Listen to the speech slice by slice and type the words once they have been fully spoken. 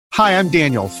Hi, I'm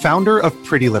Daniel, founder of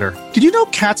Pretty Litter. Did you know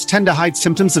cats tend to hide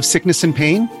symptoms of sickness and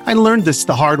pain? I learned this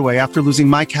the hard way after losing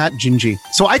my cat, Gingy.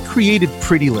 So I created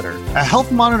Pretty Litter, a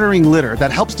health monitoring litter that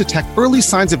helps detect early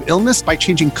signs of illness by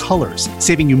changing colors,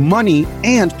 saving you money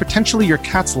and potentially your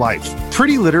cat's life.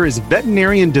 Pretty Litter is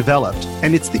veterinarian developed,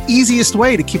 and it's the easiest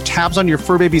way to keep tabs on your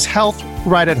fur baby's health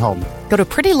right at home. Go to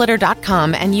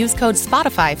prettylitter.com and use code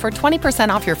SPOTIFY for 20%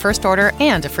 off your first order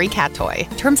and a free cat toy.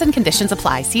 Terms and conditions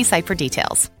apply. See site for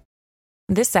details.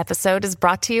 This episode is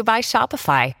brought to you by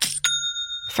Shopify.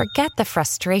 Forget the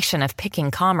frustration of picking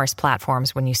commerce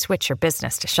platforms when you switch your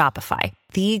business to Shopify,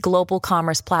 the global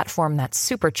commerce platform that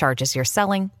supercharges your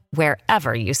selling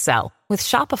wherever you sell. With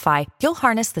Shopify, you'll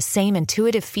harness the same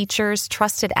intuitive features,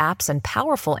 trusted apps, and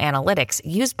powerful analytics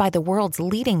used by the world's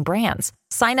leading brands.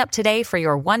 Sign up today for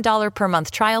your $1 per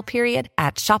month trial period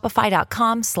at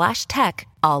shopify.com/tech,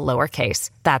 all lowercase.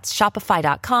 That's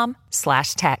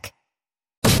shopify.com/tech.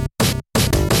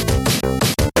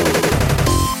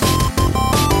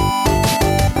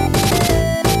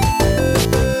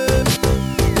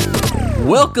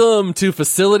 Welcome to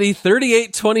Facility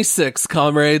 3826,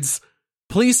 comrades.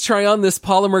 Please try on this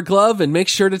polymer glove and make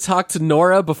sure to talk to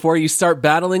Nora before you start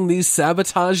battling these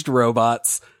sabotaged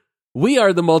robots. We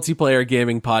are the multiplayer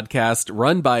gaming podcast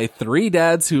run by three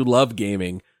dads who love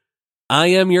gaming. I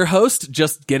am your host,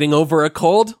 just getting over a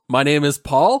cold. My name is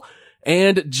Paul,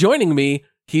 and joining me,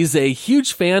 he's a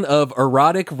huge fan of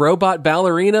erotic robot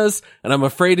ballerinas, and I'm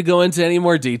afraid to go into any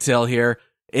more detail here.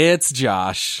 It's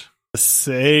Josh.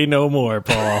 Say no more,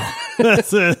 Paul.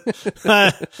 That's it.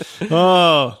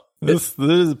 This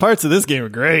parts of this game are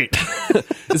great.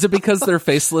 Is it because they're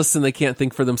faceless and they can't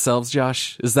think for themselves,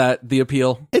 Josh? Is that the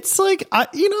appeal? It's like,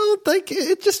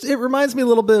 it reminds me a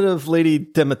little bit of Lady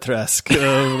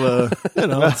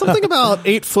Dimitrescu. Something about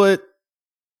 8 foot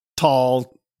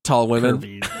tall women.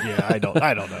 Curvy. Yeah, I don't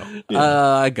know.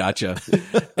 I gotcha.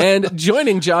 And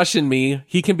joining Josh and me,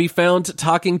 he can be found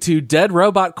talking to dead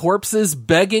robot corpses,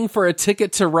 begging for a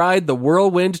ticket to ride the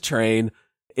whirlwind train.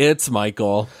 It's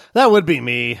Michael. That would be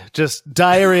me. Just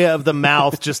diarrhea of the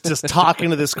mouth, just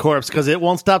talking to this corpse because it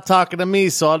won't stop talking to me.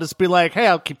 So I'll just be like, hey,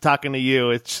 I'll keep talking to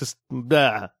you. It's just,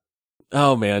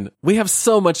 Oh man, we have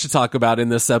so much to talk about in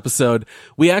this episode.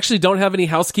 We actually don't have any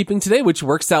housekeeping today, which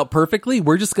works out perfectly.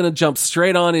 We're just going to jump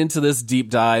straight on into this deep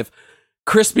dive.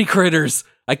 Crispy critters.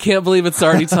 I can't believe it's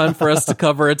already time for us to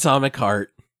cover Atomic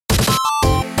Heart.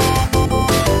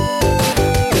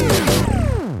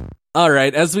 All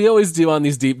right, as we always do on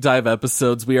these deep dive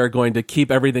episodes, we are going to keep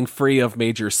everything free of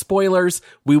major spoilers.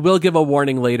 We will give a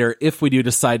warning later if we do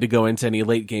decide to go into any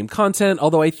late game content,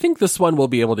 although I think this one will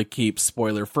be able to keep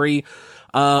spoiler free.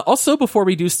 Also, before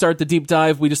we do start the deep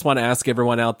dive, we just want to ask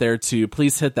everyone out there to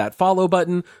please hit that follow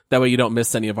button. That way you don't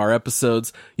miss any of our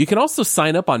episodes. You can also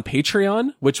sign up on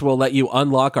Patreon, which will let you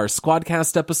unlock our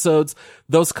Squadcast episodes.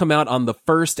 Those come out on the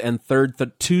first and third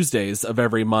Tuesdays of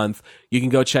every month. You can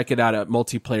go check it out at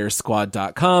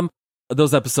multiplayersquad.com.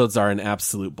 Those episodes are an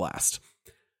absolute blast.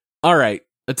 All right,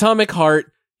 Atomic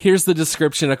Heart. Here's the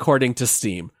description according to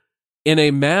Steam. In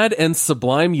a mad and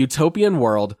sublime utopian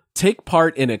world, take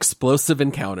part in explosive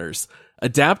encounters.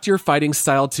 Adapt your fighting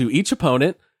style to each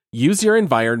opponent, use your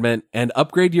environment, and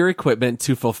upgrade your equipment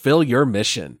to fulfill your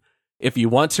mission. If you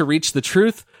want to reach the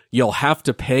truth, you'll have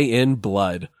to pay in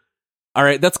blood. All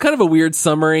right, that's kind of a weird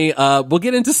summary. We'll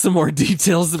get into some more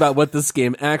details about what this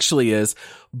game actually is,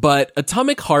 but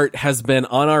Atomic Heart has been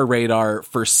on our radar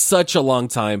for such a long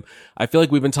time. I feel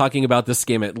like we've been talking about this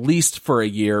game at least for a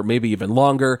year, maybe even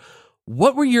longer.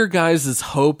 What were your guys'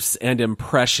 hopes and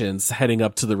impressions heading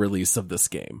up to the release of this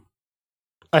game?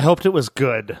 I hoped it was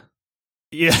good.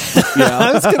 Yeah.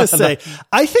 I was going to say,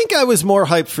 I think I was more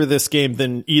hyped for this game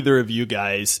than either of you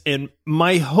guys. And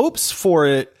my hopes for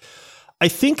it, I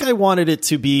think I wanted it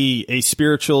to be a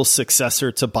spiritual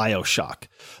successor to BioShock.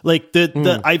 Like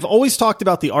I've always talked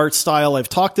about the art style. I've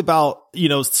talked about,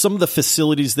 some of the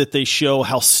facilities that they show,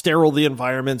 how sterile the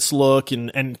environments look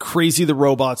and crazy the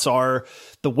robots are,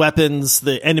 the weapons,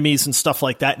 the enemies and stuff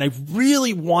like that. And I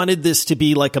really wanted this to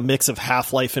be like a mix of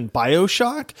Half-Life and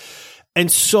BioShock. And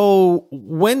so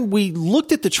when we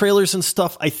looked at the trailers and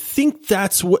stuff, I think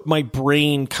that's what my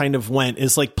brain kind of went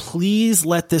is like, please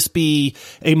let this be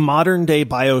a modern day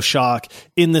BioShock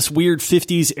in this weird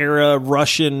 50s era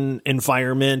Russian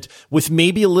environment with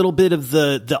maybe a little bit of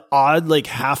the odd like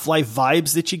Half-Life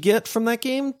vibes that you get from that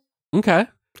game. Okay.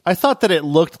 I thought that it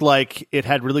looked like it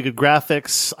had really good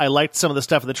graphics. I liked some of the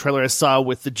stuff in the trailer I saw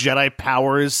with the Jedi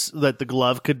powers that the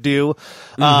glove could do.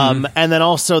 And then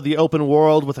also the open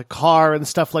world with a car and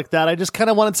stuff like that. I just kind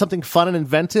of wanted something fun and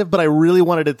inventive, but I really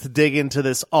wanted it to dig into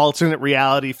this alternate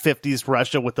reality 50s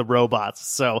Russia with the robots.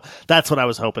 So that's what I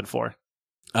was hoping for.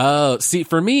 Oh, see,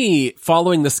 for me,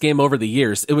 following this game over the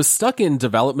years, it was stuck in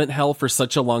development hell for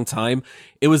such a long time.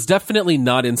 It was definitely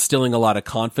not instilling a lot of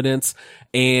confidence,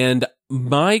 and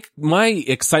my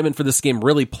excitement for this game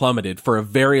really plummeted for a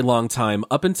very long time,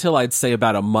 up until I'd say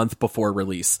about a month before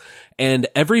release. And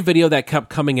every video that kept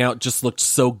coming out just looked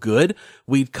so good.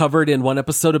 We covered in one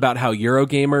episode about how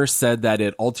Eurogamer said that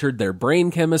it altered their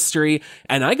brain chemistry,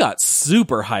 and I got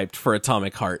super hyped for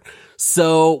Atomic Heart.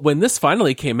 So when this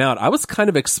finally came out, I was kind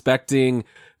of expecting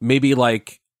maybe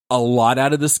like a lot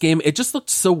out of this game. It just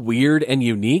looked so weird and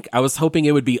unique. I was hoping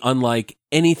it would be unlike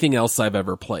anything else I've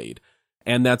ever played.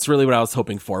 And that's really what I was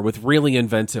hoping for, with really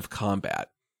inventive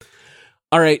combat.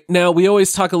 All right, now we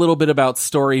always talk a little bit about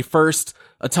story first.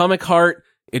 Atomic Heart,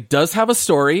 it does have a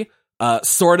story,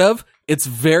 sort of. It's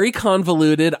very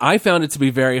convoluted. I found it to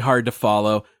be very hard to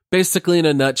follow. Basically, in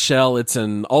a nutshell, it's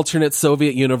an alternate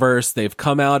Soviet universe. They've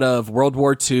come out of World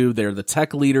War II. They're the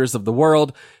tech leaders of the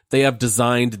world. They have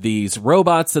designed these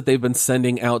robots that they've been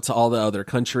sending out to all the other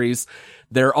countries.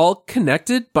 They're all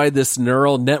connected by this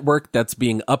neural network that's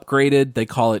being upgraded. They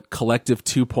call it Collective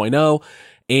 2.0.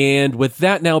 And with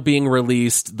that now being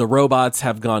released, the robots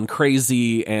have gone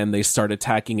crazy and they start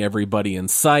attacking everybody in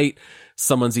sight.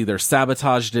 Someone's either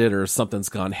sabotaged it or something's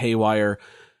gone haywire.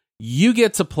 You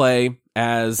get to play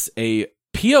as a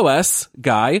POS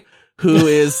guy who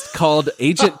is called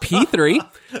Agent P3.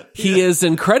 He is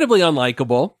incredibly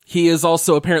unlikable. He is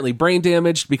also apparently brain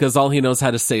damaged because all he knows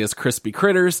how to say is crispy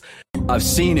critters. I've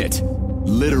seen it.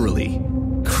 Literally.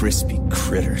 Crispy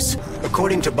critters.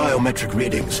 According to biometric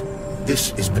readings,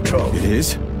 this is Patrol. It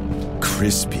is?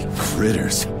 Crispy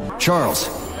critters. Charles,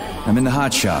 I'm in the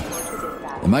hot shop.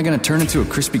 Am I gonna turn into a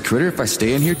crispy critter if I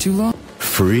stay in here too long?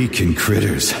 Freaking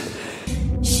critters.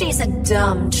 She's a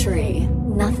dumb tree.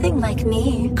 Nothing like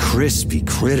me. Crispy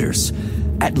critters.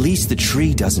 At least the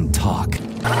tree doesn't talk.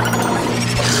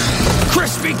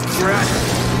 Crispy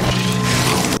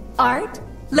critter! Art,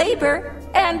 labor,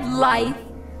 and life.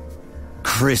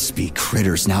 Crispy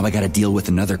critters. Now I gotta deal with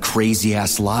another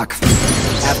crazy-ass lock.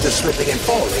 After slipping and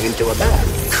falling into a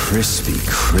bath. Crispy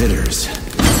critters.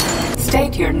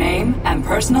 State your name and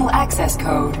personal access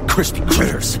code. Crispy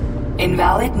critters.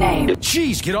 Invalid name.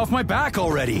 Jeez, get off my back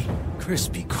already.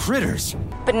 Crispy critters.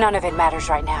 But none of it matters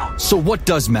right now. So what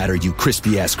does matter, you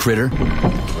crispy-ass critter?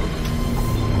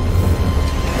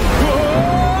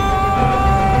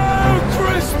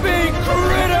 Crispy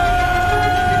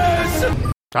critters!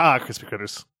 Crispy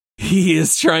critters. He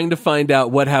is trying to find out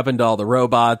what happened to all the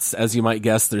robots. As you might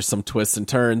guess, there's some twists and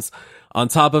turns. On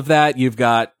top of that, you've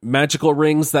got magical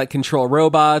rings that control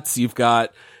robots. You've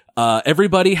got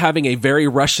everybody having a very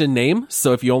Russian name.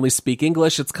 So if you only speak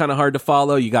English, it's kind of hard to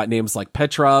follow. You got names like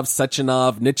Petrov,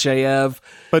 Sechenov, Nichayev.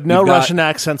 But no Russian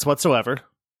accents whatsoever.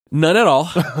 None at all.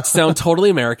 Sound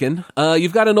totally American.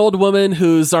 You've got an old woman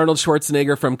who's Arnold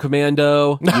Schwarzenegger from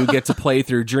Commando. You get to play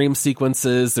through dream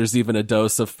sequences. There's even a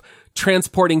dose of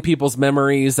transporting people's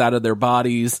memories out of their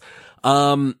bodies.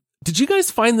 Did you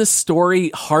guys find this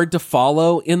story hard to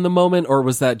follow in the moment, or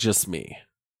was that just me?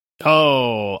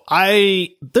 Oh,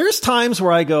 there's times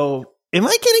where I go, am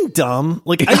I getting dumb?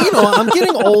 Like, I'm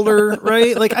getting older,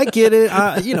 right? Like, I get it.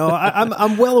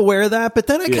 I'm well aware of that, but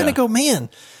then I kind of go, man,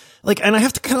 like, and I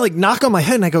have to kind of like knock on my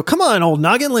head and I go, come on, old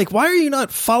noggin. Like, why are you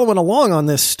not following along on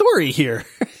this story here?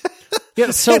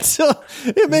 Yeah, so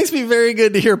it makes me very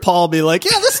good to hear Paul be like,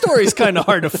 yeah, this story's kind of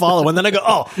hard to follow. And then I go,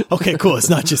 oh, okay, cool. It's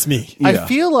not just me. Yeah. I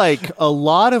feel like a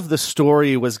lot of the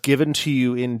story was given to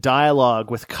you in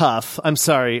dialogue with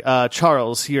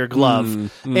Charles, your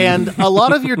glove. And a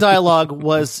lot of your dialogue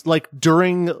was like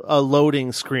during a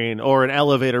loading screen or an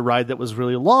elevator ride that was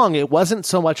really long. It wasn't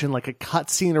so much in like a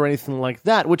cutscene or anything like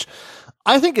that, which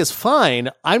I think is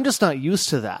fine. I'm just not used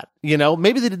to that.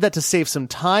 Maybe they did that to save some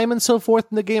time and so forth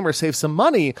in the game or save some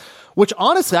money, which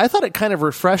honestly, I thought it kind of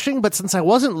refreshing. But since I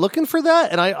wasn't looking for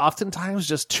that, and I oftentimes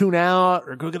just tune out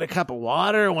or go get a cup of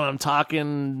water when I'm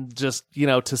talking just,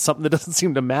 to something that doesn't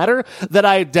seem to matter, that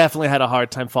I definitely had a hard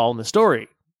time following the story.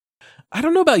 I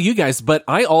don't know about you guys, but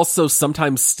I also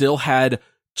sometimes still had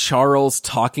Charles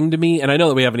talking to me, and I know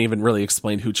that we haven't even really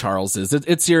explained who Charles is.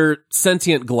 It's your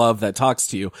sentient glove that talks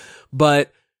to you,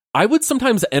 but I would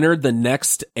sometimes enter the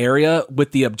next area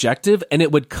with the objective and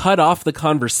it would cut off the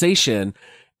conversation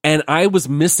and I was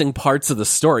missing parts of the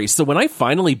story. So when I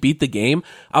finally beat the game,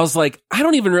 I was like, I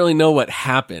don't even really know what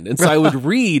happened. And so I would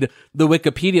read the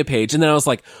Wikipedia page, and then I was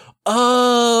like,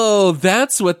 oh,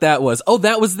 that's what that was. Oh,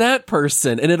 that was that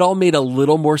person. And it all made a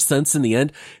little more sense in the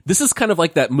end. This is kind of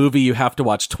like that movie you have to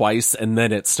watch twice, and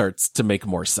then it starts to make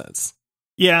more sense.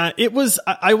 Yeah, it was,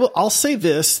 I'll say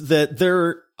this, that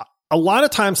a lot of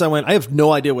times I have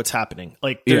no idea what's happening.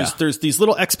 Like there's these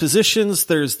little expositions.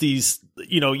 There's these,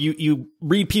 you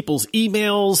read people's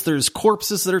emails. There's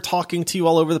corpses that are talking to you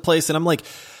all over the place. And I'm like,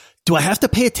 do I have to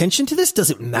pay attention to this?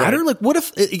 Does it matter? Right.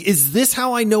 Like, is this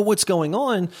how I know what's going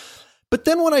on? But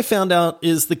then what I found out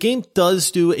is the game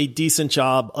does do a decent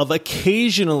job of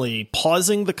occasionally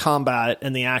pausing the combat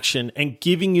and the action and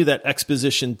giving you that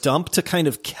exposition dump to kind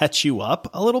of catch you up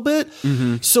a little bit.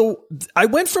 Mm-hmm. So I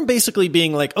went from basically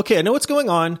being like, okay, I know what's going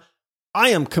on. I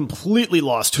am completely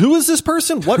lost. Who is this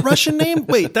person? What Russian name?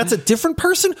 Wait, that's a different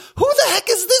person? Who the heck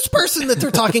is this person that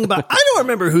they're talking about? I don't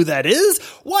remember who that is.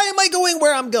 Why am I going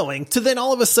where I'm going? To then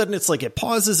all of a sudden it's like it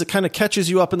pauses, it kind of catches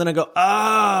you up, and then I go,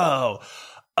 oh,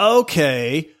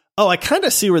 okay. Oh, I kind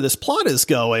of see where this plot is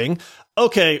going.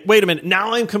 Okay, wait a minute.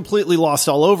 Now I'm completely lost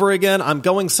all over again. I'm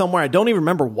going somewhere. I don't even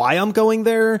remember why I'm going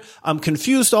there. I'm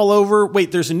confused all over.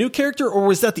 Wait, there's a new character, or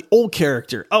was that the old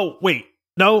character? Oh, wait.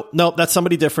 No, that's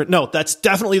somebody different. No, that's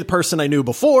definitely the person I knew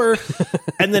before.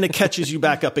 And then it catches you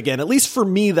back up again. At least for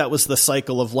me, that was the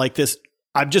cycle of like this.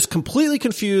 I'm just completely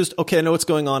confused. Okay, I know what's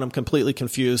going on. I'm completely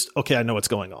confused. Okay, I know what's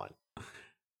going on.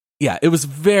 Yeah, it was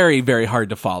very, very hard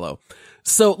to follow.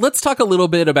 So let's talk a little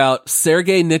bit about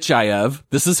Sergei Nechayev.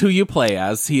 This is who you play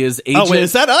as. He is agent. Oh, wait,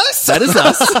 is that us? That is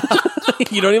us.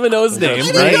 You don't even know his name,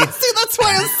 right? See, that's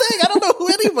why I'm saying I don't know who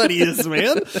anybody is,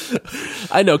 man.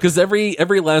 I know, because every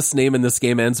last name in this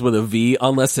game ends with a V,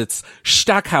 unless it's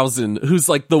Stockhausen, who's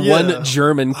like the one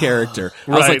German character.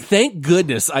 I was like, thank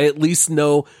goodness I at least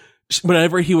know.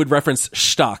 Whenever he would reference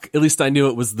Stock, at least I knew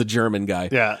it was the German guy.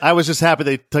 Yeah, I was just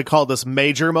happy they called us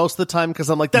Major most of the time, because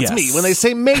I'm like, that's me. When they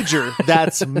say Major,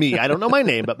 that's me. I don't know my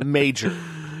name, but Major.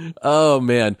 Oh,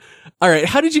 man. All right,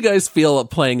 how did you guys feel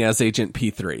playing as Agent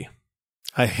P3?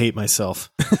 I hate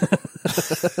myself.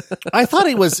 I thought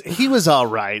he was all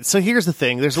right. So here's the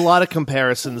thing. There's a lot of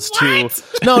comparisons to.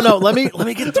 No, let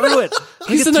me get through it.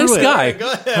 He's a nice guy.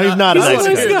 He's not a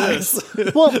nice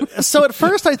guy. Well, so at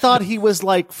first I thought he was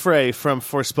like Frey from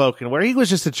Forspoken, where he was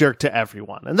just a jerk to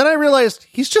everyone. And then I realized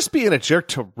he's just being a jerk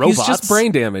to robots. He's just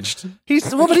brain damaged.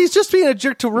 But he's just being a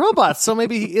jerk to robots, so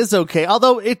maybe he is okay.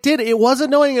 Although it was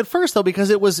annoying at first though, because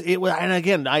it was, and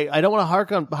again, I don't want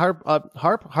to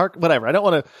hark whatever. I don't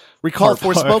want to recall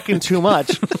Forspoken too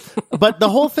much. But the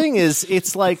whole thing is,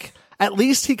 it's like, at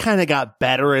least he kind of got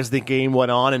better as the game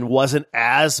went on and wasn't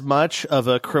as much of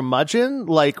a curmudgeon,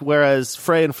 like, whereas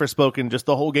Frey in Forspoken, just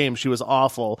the whole game, she was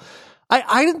awful.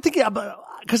 I didn't think,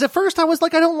 because at first I was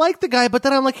like, I don't like the guy, but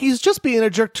then I'm like, he's just being a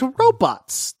jerk to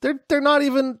robots. They're not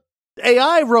even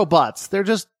AI robots. They're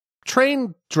just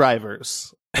train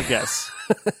drivers, I guess.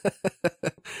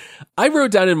 I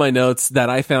wrote down in my notes that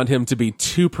I found him to be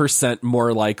 2%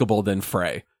 more likable than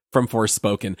Frey from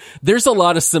Forspoken. There's a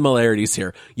lot of similarities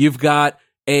here. You've got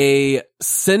a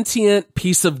sentient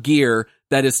piece of gear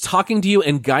that is talking to you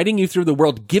and guiding you through the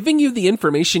world, giving you the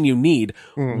information you need.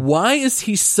 Why is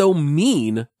he so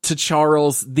mean to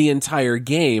Charles the entire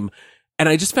game? And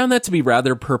I just found that to be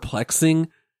rather perplexing.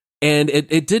 And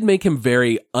it did make him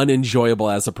very unenjoyable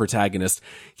as a protagonist.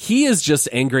 He is just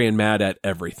angry and mad at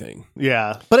everything.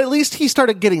 Yeah. But at least he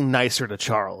started getting nicer to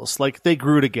Charles. Like, they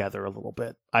grew together a little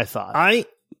bit, I thought.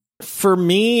 For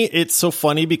me, it's so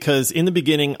funny because in the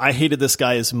beginning, I hated this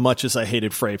guy as much as I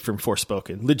hated Frey from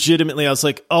Forspoken. Legitimately, I was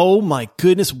like, oh my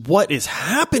goodness, what is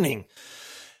happening?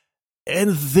 And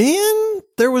then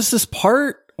there was this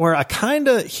part where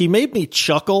he made me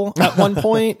chuckle at one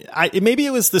point. Maybe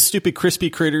it was the stupid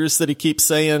crispy critters that he keeps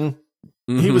saying.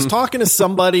 Mm-hmm. He was talking to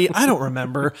somebody. I don't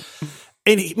remember.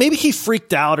 And maybe he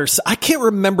freaked out I can't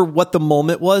remember what the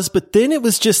moment was, but then it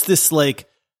was just this like,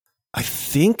 I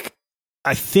think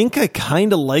I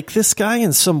kind of like this guy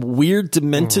in some weird,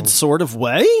 demented sort of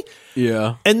way.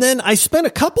 Yeah. And then I spent a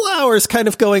couple hours kind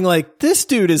of going like, this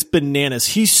dude is bananas.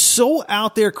 He's so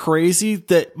out there crazy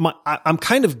that I'm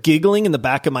kind of giggling in the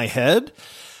back of my head.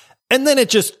 And then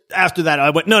after that, I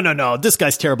went, no, this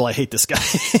guy's terrible. I hate this guy.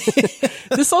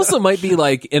 This also might be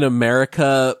like an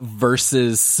America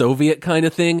versus Soviet kind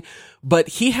of thing, but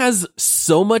he has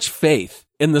so much faith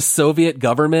in the Soviet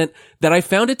government that I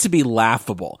found it to be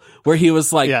laughable, where he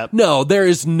was like, no, there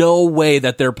is no way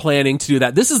that they're planning to do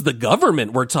that. This is the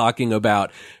government we're talking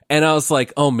about. And I was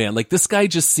like, oh man, like this guy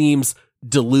just seems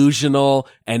delusional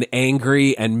and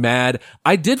angry and mad.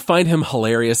 I did find him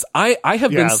hilarious. I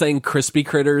have been saying crispy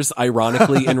critters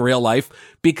ironically in real life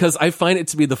because I find it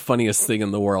to be the funniest thing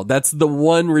in the world. That's the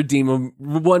one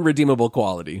redeemable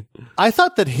quality. I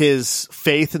thought that his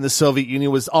faith in the Soviet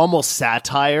Union was almost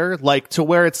satire, like to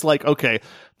where it's like, okay,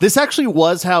 this actually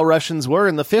was how Russians were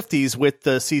in the 50s with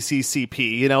the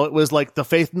CCCP. You know, it was like the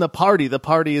faith in the party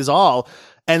is all.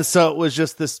 And so it was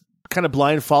just this kind of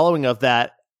blind following of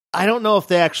that. I don't know if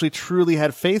they actually truly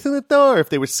had faith in it, though, or if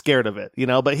they were scared of it, you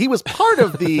know, but he was part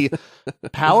of the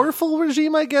powerful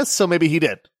regime, I guess. So maybe he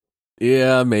did.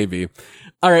 Yeah, maybe.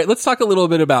 All right, let's talk a little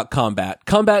bit about combat.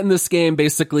 Combat in this game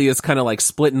basically is kind of like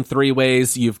split in three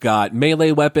ways. You've got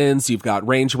melee weapons, you've got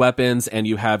range weapons, and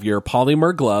you have your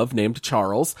polymer glove named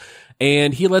Charles.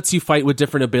 And he lets you fight with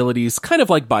different abilities, kind of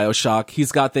like BioShock.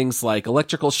 He's got things like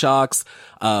electrical shocks,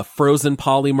 frozen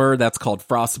polymer, that's called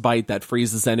frostbite, that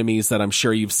freezes enemies that I'm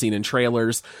sure you've seen in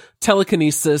trailers,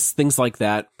 telekinesis, things like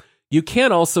that. You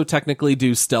can also technically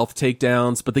do stealth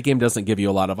takedowns, but the game doesn't give you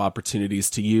a lot of opportunities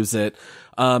to use it.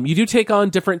 You do take on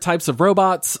different types of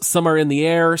robots. Some are in the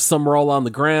air, some roll on the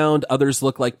ground, others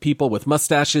look like people with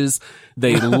mustaches.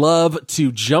 They love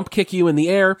to jump kick you in the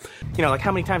air. You know, like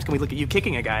how many times can we look at you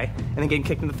kicking a guy and then getting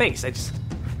kicked in the face?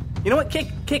 You know what? Kick.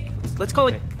 Let's call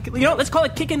it, let's call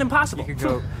it kicking impossible.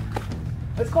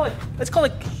 Let's call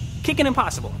it kicking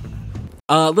impossible.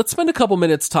 Let's spend a couple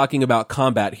minutes talking about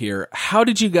combat here. How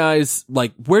did you guys,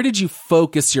 where did you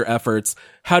focus your efforts?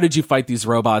 How did you fight these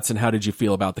robots, and how did you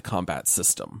feel about the combat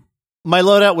system? My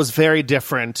loadout was very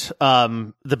different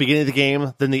the beginning of the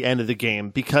game than the end of the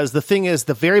game, because the thing is,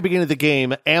 the very beginning of the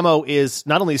game, ammo is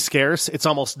not only scarce, it's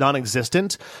almost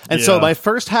non-existent. And so my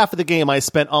first half of the game, I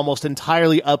spent almost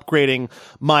entirely upgrading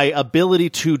my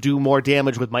ability to do more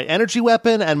damage with my energy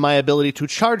weapon and my ability to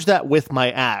charge that with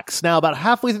my axe. Now, about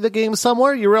halfway through the game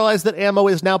somewhere, you realize that ammo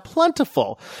is now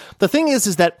plentiful. The thing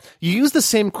is that you use the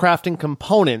same crafting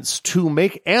components to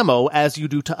make ammo as you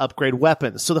do to upgrade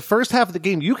weapons. So the first half of the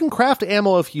game, you can craft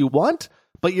ammo if you want,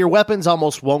 but your weapons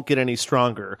almost won't get any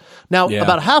stronger. Now,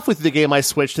 about halfway through the game, I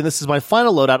switched, and this is my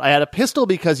final loadout. I had a pistol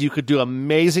because you could do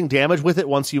amazing damage with it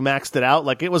once you maxed it out.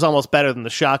 Like, it was almost better than the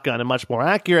shotgun and much more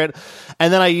accurate.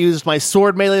 And then I used my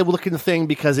sword melee-looking thing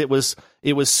because it was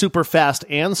super fast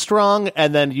and strong,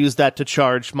 and then used that to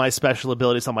charge my special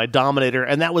abilities on my Dominator,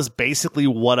 and that was basically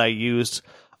what I used.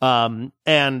 And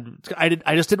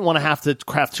I just didn't want to have to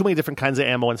craft too many different kinds of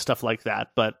ammo and stuff like that,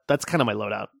 but that's kind of my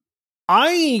loadout.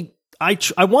 I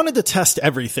wanted to test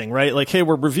everything, right? Like, hey,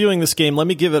 we're reviewing this game. Let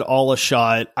me give it all a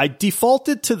shot. I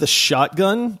defaulted to the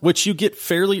shotgun, which you get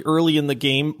fairly early in the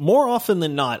game, more often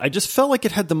than not. I just felt like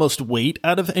it had the most weight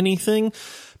out of anything.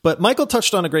 But Michael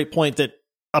touched on a great point that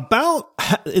about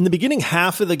in the beginning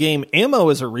half of the game, ammo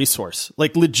is a resource.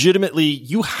 Like, legitimately,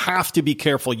 you have to be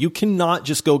careful. You cannot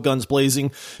just go guns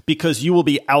blazing because you will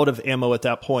be out of ammo at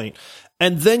that point.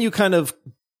 And then you kind of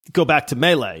go back to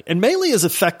melee, and melee is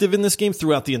effective in this game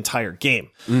throughout the entire game.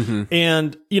 Mm-hmm.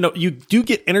 And, you do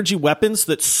get energy weapons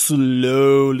that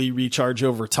slowly recharge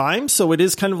over time. So it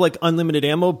is kind of like unlimited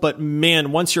ammo, but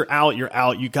man, once you're out, you're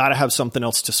out. You got to have something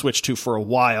else to switch to for a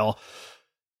while.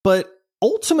 But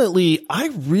ultimately, I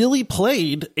really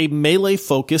played a melee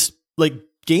focused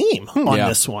game on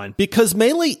this one, because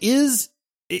melee is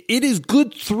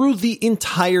good through the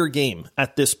entire game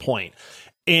at this point.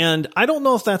 And I don't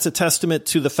know if that's a testament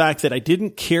to the fact that I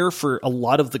didn't care for a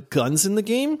lot of the guns in the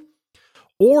game,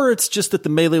 or it's just that the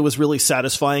melee was really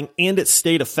satisfying and it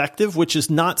stayed effective, which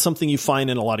is not something you find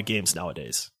in a lot of games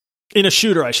nowadays. In a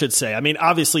shooter, I should say. I mean,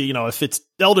 obviously, if it's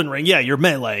Elden Ring, you're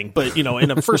meleeing, but,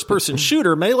 in a first-person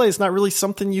shooter, melee is not really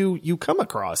something you come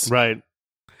across. Right.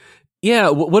 Yeah,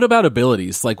 what about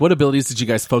abilities? Like, what abilities did you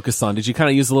guys focus on? Did you kind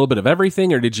of use a little bit of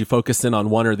everything, or did you focus in on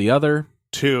one or the other?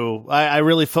 Two. I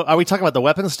really are we talking about the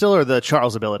weapons still, or the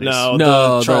Charles abilities? No,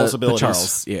 the Charles abilities. The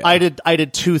Charles, yeah. I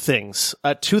did two things.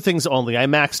 Two things only. I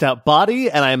maxed out body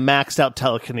and I maxed out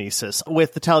telekinesis.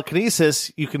 With the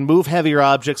telekinesis, you can move heavier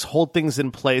objects, hold things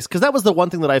in place, because that was the one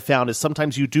thing that I found is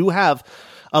sometimes you do have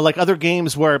like other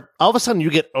games where all of a sudden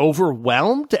you get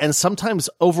overwhelmed, and sometimes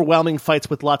overwhelming fights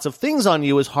with lots of things on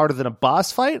you is harder than a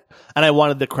boss fight, and I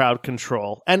wanted the crowd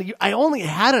control. And I only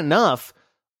had enough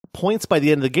points by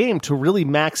the end of the game to really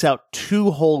max out two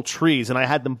whole trees, and I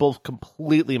had them both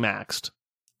completely maxed.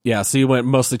 Yeah, so you went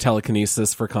mostly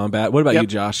telekinesis for combat. What about you,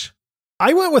 Josh?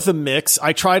 I went with a mix.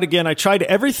 I tried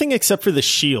everything except for the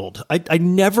shield. I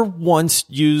never once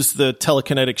used the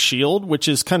telekinetic shield, which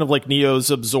is kind of like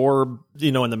Neo's absorb,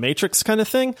 in the Matrix kind of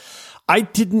thing. I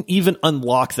didn't even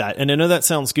unlock that. And I know that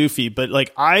sounds goofy, but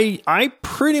I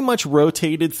pretty much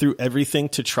rotated through everything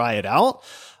to try it out.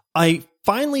 I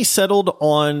finally settled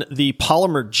on the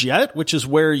polymer jet, which is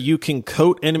where you can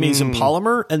coat enemies in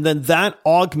polymer, and then that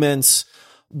augments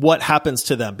what happens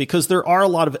to them, because there are a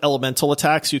lot of elemental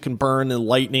attacks you can burn, and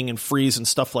lightning and freeze and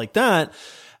stuff like that.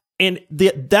 And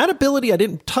that ability I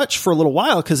didn't touch for a little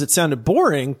while because it sounded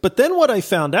boring. But then what I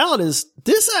found out is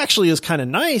this actually is kind of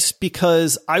nice,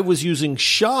 because I was using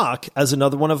shock as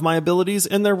another one of my abilities,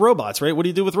 and they're robots, right? What do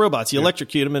you do with robots? You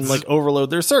electrocute them and like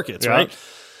overload their circuits, right?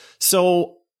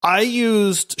 So I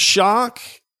used shock,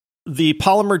 the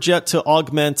polymer jet to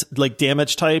augment like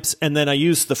damage types, and then I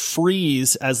used the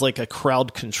freeze as like a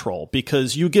crowd control,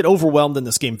 because you get overwhelmed in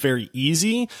this game very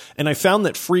easy, and I found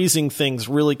that freezing things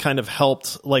really kind of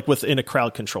helped like within a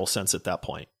crowd control sense at that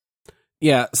point.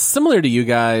 Yeah, similar to you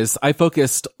guys, I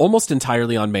focused almost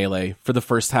entirely on melee for the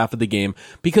first half of the game,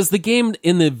 because the game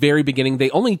in the very beginning,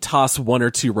 they only toss 1 or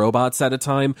 2 robots at a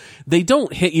time. They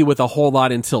don't hit you with a whole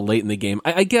lot until late in the game.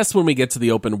 I guess when we get to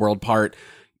the open world part,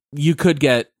 you could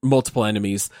get multiple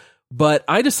enemies, but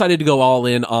I decided to go all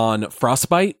in on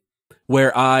Frostbite,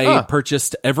 where I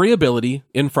purchased every ability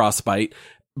in Frostbite.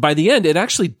 By the end, it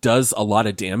actually does a lot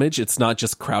of damage. It's not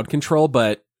just crowd control,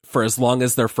 but for as long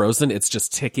as they're frozen, it's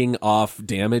just ticking off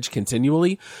damage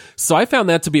continually. So I found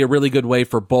that to be a really good way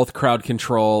for both crowd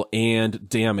control and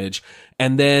damage.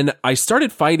 And then I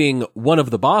started fighting one of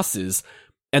the bosses,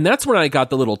 and that's when I got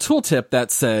the little tooltip that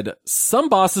said some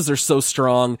bosses are so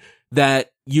strong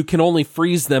that you can only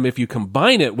freeze them if you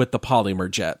combine it with the polymer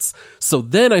jets. So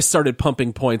then I started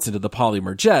pumping points into the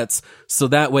polymer jets, so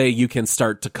that way you can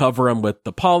start to cover them with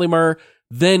the polymer,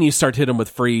 then you start to hit them with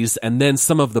freeze, and then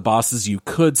some of the bosses you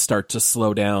could start to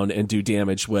slow down and do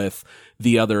damage with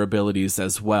the other abilities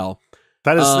as well.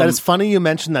 That is funny you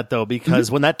mentioned that, though,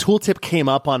 because when that tooltip came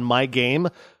up on my game,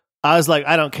 I was like,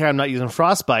 I don't care, I'm not using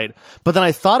Frostbite. But then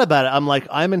I thought about it, I'm like,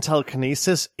 I'm in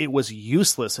telekinesis, it was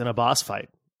useless in a boss fight.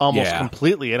 Almost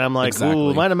completely. And I'm like,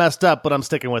 ooh, might have messed up, but I'm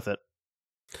sticking with it.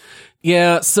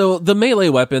 Yeah, so the melee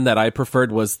weapon that I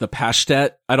preferred was the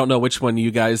Pashtet. I don't know which one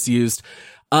you guys used.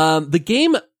 The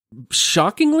game,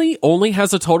 shockingly, only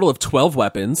has a total of 12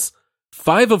 weapons,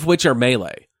 5 of which are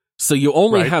melee. So you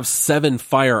only have 7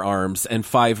 firearms and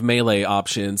 5 melee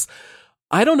options.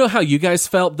 I don't know how you guys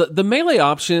felt. The melee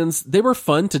options, they were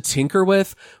fun to tinker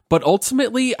with, but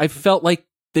ultimately I felt like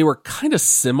they were kind of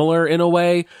similar in a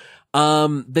way.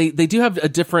 They do have a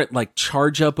different like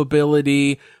charge up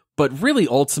ability, but really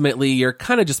ultimately you're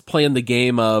kind of just playing the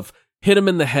game of hit him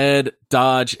in the head,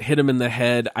 dodge, hit him in the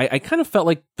head. I kind of felt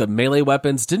like the melee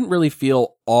weapons didn't really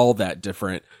feel all that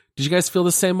different. Did you guys feel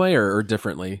the same way or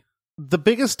differently? The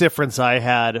biggest difference I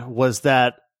had was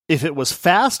that if it was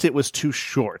fast, it was too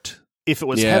short. If it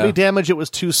was heavy damage, it was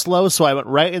too slow. So I went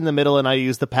right in the middle and I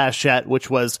used the Pashtet, which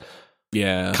was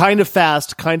kind of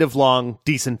fast, kind of long,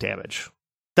 decent damage.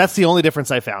 That's the only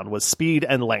difference I found, was speed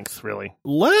and length, really.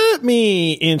 Let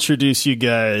me introduce you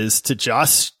guys to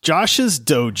Josh's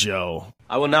dojo.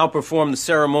 I will now perform the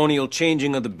ceremonial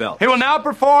changing of the belts. He will now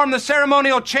perform the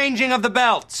ceremonial changing of the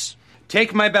belts.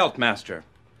 Take my belt, master.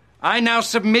 I now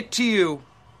submit to you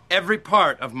every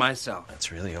part of myself.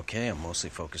 That's really okay. I'm mostly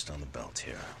focused on the belt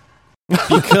here.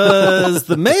 Because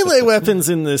the melee weapons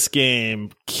in this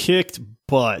game kicked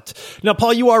butt. Now,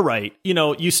 Paul, you are right. You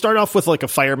know, you start off with like a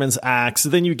fireman's axe,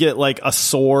 then you get like a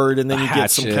sword, and then you get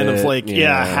some kind of like,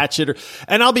 hatchet.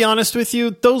 And I'll be honest with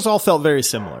you, those all felt very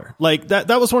similar. Like that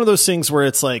was one of those things where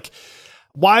it's like,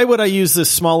 why would I use this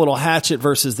small little hatchet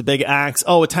versus the big axe?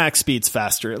 Oh, attack speed's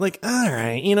faster. Like, all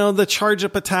right, you know, the charge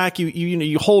up attack,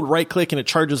 you hold right click and it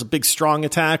charges a big strong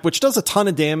attack, which does a ton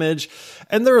of damage.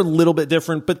 And they're a little bit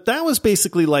different, but that was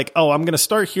basically like, oh, I'm going to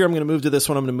start here. I'm going to move to this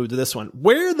one. I'm going to move to this one.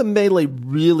 Where the melee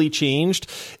really changed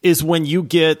is when you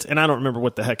get, and I don't remember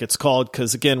what the heck it's called,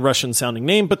 because again, Russian sounding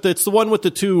name, but it's the one with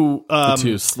the two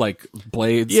like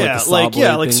blades. Yeah,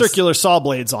 like circular saw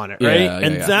blades on it, right?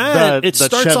 It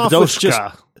starts off with just,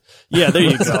 yeah, there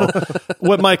you go.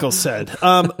 What Michael said.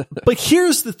 But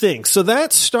here's the thing. So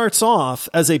that starts off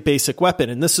as a basic weapon.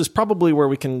 And this is probably where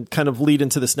we can kind of lead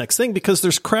into this next thing, because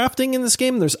there's crafting in this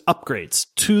game. There's upgrades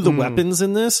to the weapons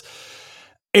in this.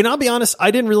 And I'll be honest,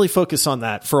 I didn't really focus on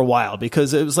that for a while,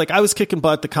 because it was like I was kicking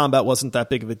butt. The combat wasn't that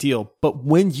big of a deal. But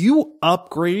when you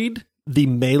upgrade the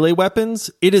melee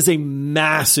weapons, it is a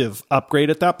massive upgrade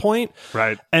at that point.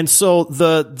 Right. And so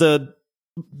the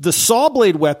saw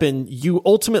blade weapon, you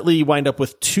ultimately wind up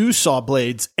with 2 saw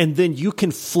blades, and then you can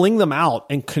fling them out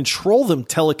and control them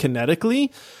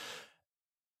telekinetically.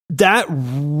 That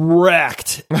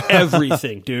wrecked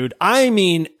everything, dude. I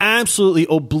mean, absolutely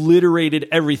obliterated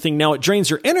everything. Now it drains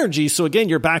your energy. So again,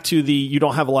 you're back to you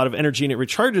don't have a lot of energy and it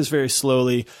recharges very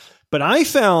slowly. But I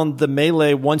found the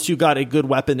melee, once you got a good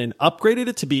weapon and upgraded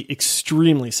it, to be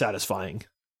extremely satisfying.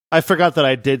 I forgot that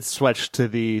I did switch to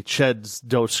the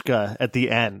Chedzdochka at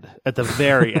the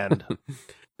very end.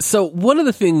 So one of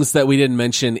the things that we didn't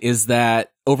mention is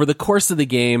that over the course of the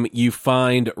game, you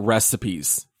find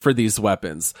recipes for these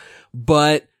weapons,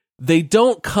 but they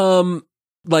don't come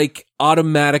like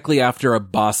automatically after a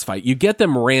boss fight. You get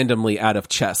them randomly out of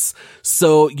chests.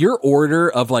 So your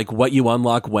order of like what you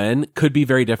unlock when could be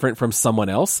very different from someone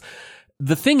else.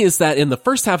 The thing is that in the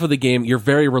first half of the game, you're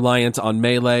very reliant on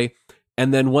melee.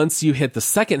 And then once you hit the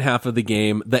second half of the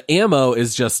game, the ammo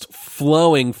is just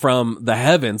flowing from the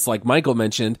heavens, like Michael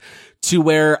mentioned, to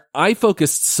where I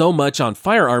focused so much on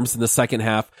firearms in the second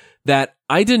half that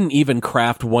I didn't even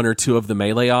craft one or two of the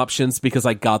melee options because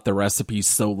I got the recipes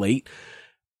so late.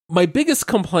 My biggest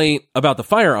complaint about the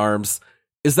firearms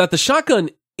is that the shotgun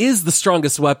is the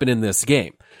strongest weapon in this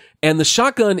game. And the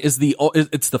shotgun is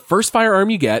it's the first firearm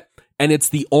you get, and it's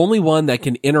the only one that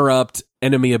can interrupt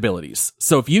enemy abilities.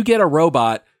 So if you get a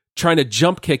robot trying to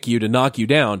jump kick you to knock you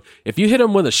down, if you hit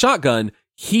him with a shotgun,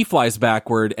 he flies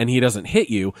backward and he doesn't hit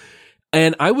you.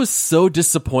 And I was so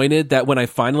disappointed that when I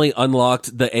finally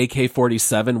unlocked the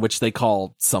AK-47, which they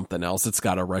call something else, it's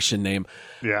got a Russian name.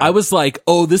 Yeah. I was like,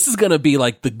 oh, this is going to be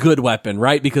like the good weapon,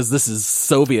 right? Because this is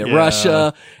Soviet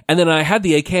Russia. And then I had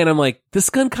the AK and I'm like, this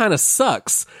gun kind of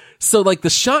sucks. So like the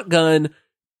shotgun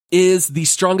is the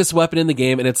strongest weapon in the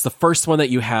game, and it's the first one that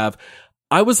you have.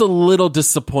 I was a little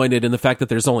disappointed in the fact that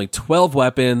there's only 12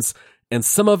 weapons, and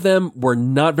some of them were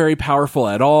not very powerful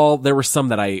at all. There were some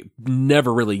that I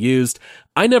never really used.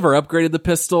 I never upgraded the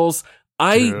pistols.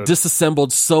 I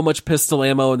disassembled so much pistol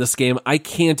ammo in this game, I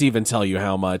can't even tell you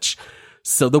how much.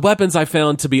 So the weapons I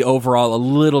found to be overall a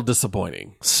little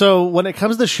disappointing. So when it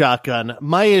comes to shotgun,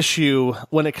 my issue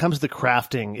when it comes to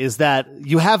crafting is that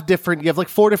you have like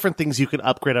 4 different things you can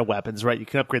upgrade on weapons, right? You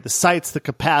can upgrade the sights, the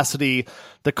capacity,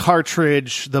 the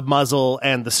cartridge, the muzzle,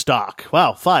 and the stock.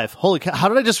 Wow, 5. Holy cow. How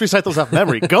did I just recite those off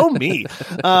memory? Go me.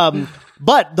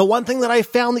 But the one thing that I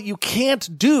found that you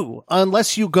can't do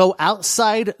unless you go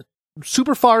outside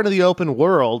super far into the open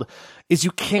world is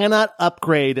you cannot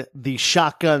upgrade the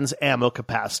shotgun's ammo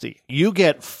capacity. You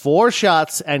get 4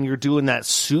 shots and you're doing that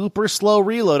super slow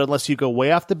reload unless you go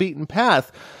way off the beaten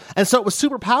path. And so it was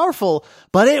super powerful,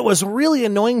 but it was really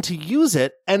annoying to use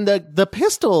it. And the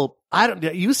pistol,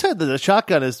 you said that the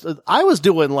shotgun is, I was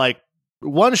doing like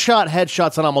one-shot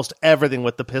headshots on almost everything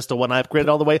with the pistol when I upgraded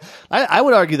all the way. I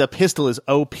would argue the pistol is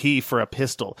OP for a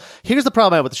pistol. Here's the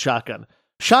problem I have with the shotgun.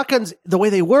 Shotguns, the way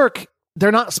they work,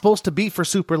 they're not supposed to be for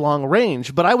super long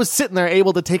range, but I was sitting there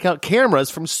able to take out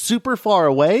cameras from super far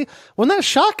away when that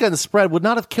shotgun spread would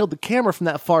not have killed the camera from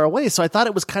that far away. So I thought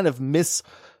it was kind of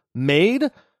mismade.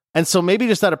 And so maybe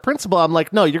just out of principle, I'm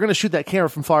like, no, you're going to shoot that camera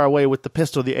from far away with the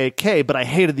pistol, the AK, but I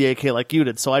hated the AK like you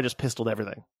did. So I just pistoled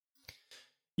everything.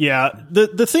 Yeah,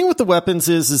 the thing with the weapons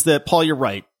is that, Paul, you're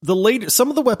right. Some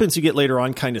of the weapons you get later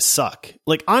on kind of suck.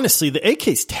 Like, honestly, the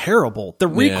AK's terrible. The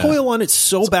recoil on it's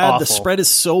so bad. Awful. The spread is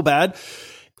so bad.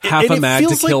 Half a mag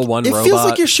to kill one robot. It feels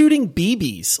like you're shooting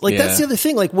BBs. Like, that's the other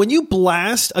thing. Like, when you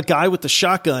blast a guy with the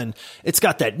shotgun, it's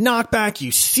got that knockback.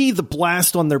 You see the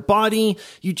blast on their body.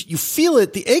 You feel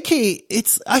it. The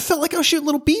AK, I felt like I was shooting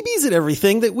little BBs at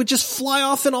everything that would just fly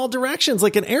off in all directions,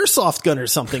 like an airsoft gun or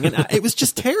something. And it was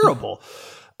just terrible.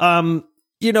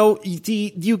 You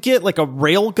get like a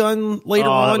railgun later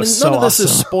on, and none of this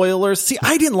is spoilers. See,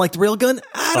 I didn't like the railgun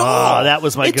at all. That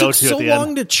was my go-to. It took so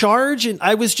long to charge, and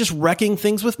I was just wrecking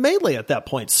things with melee at that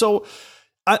point. So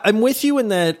I'm with you in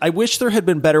that I wish there had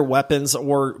been better weapons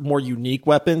or more unique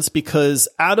weapons, because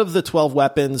out of the 12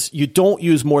 weapons, you don't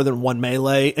use more than 1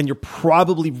 melee, and you're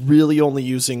probably really only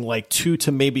using like 2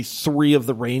 to maybe 3 of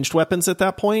the ranged weapons at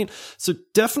that point. So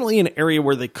definitely an area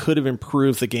where they could have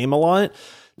improved the game a lot.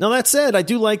 Now, that said, I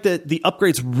do like that the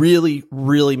upgrades really,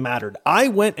 really mattered. I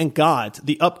went and got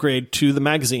the upgrade to the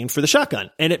magazine for the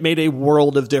shotgun, and it made a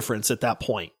world of difference at that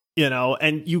point.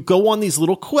 And you go on these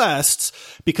little quests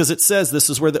because it says this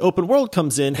is where the open world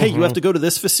comes in. Hey, you have to go to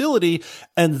this facility,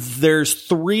 and there's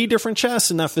 3 different chests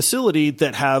in that facility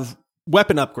that have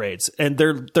weapon upgrades, and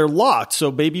they're locked. So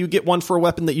maybe you get one for a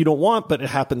weapon that you don't want, but it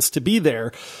happens to be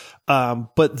there.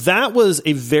 But that was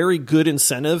a very good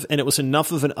incentive, and it was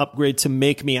enough of an upgrade to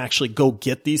make me actually go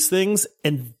get these things.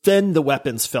 And then the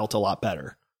weapons felt a lot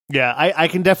better. Yeah, I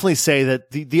can definitely say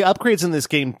that the upgrades in this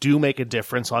game do make a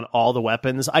difference on all the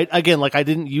weapons. I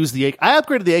didn't use the AK. I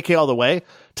upgraded the AK all the way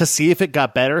to see if it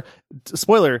got better.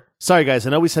 Spoiler. Sorry, guys. I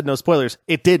know we said no spoilers.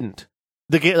 It didn't.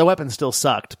 The weapon still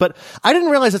sucked, but I didn't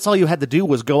realize that's all you had to do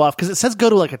was go off, because it says go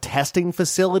to like a testing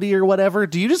facility or whatever.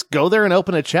 Do you just go there and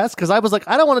open a chest? Because I was like,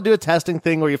 I don't want to do a testing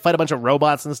thing where you fight a bunch of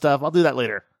robots and stuff. I'll do that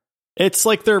later. It's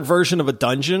like their version of a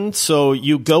dungeon. So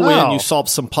you go in, you solve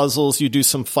some puzzles, you do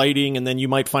some fighting, and then you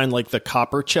might find like the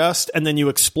copper chest, and then you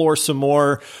explore some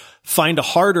more, find a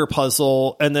harder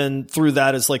puzzle, and then through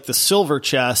that is like the silver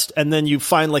chest, and then you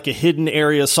find like a hidden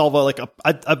area, solve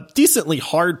a decently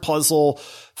hard puzzle,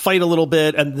 fight a little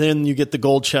bit, and then you get the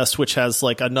gold chest, which has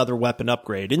like another weapon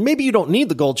upgrade. And maybe you don't need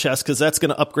the gold chest because that's going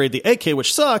to upgrade the AK,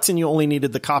 which sucks, and you only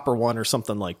needed the copper one or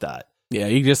something like that. Yeah,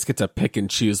 you just get to pick and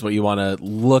choose what you want to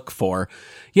look for.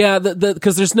 Yeah,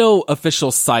 because there's no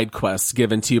official side quests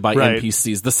given to you by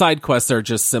NPCs. The side quests are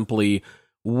just simply,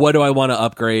 what do I want to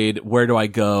upgrade? Where do I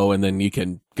go? And then you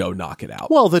can go knock it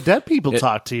out. Well, the dead people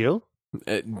talk to you.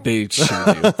 They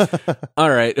sure do. All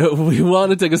right. We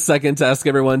want to take a second to ask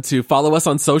everyone to follow us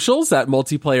on socials at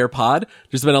Multiplayer Pod.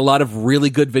 There's been a lot of really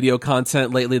good video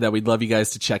content lately that we'd love you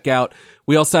guys to check out.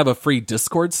 We also have a free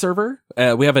Discord server.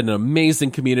 We have an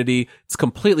amazing community. It's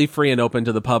completely free and open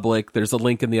to the public. There's a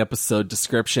link in the episode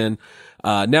description.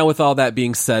 Now, with all that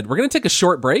being said, we're going to take a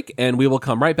short break and we will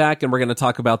come right back and we're going to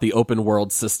talk about the open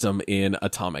world system in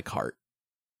Atomic Heart.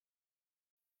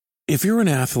 If you're an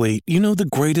athlete, you know the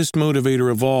greatest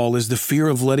motivator of all is the fear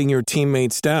of letting your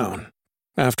teammates down.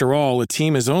 After all, a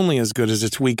team is only as good as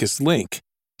its weakest link.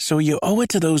 So you owe it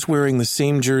to those wearing the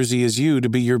same jersey as you to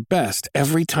be your best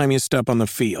every time you step on the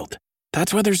field.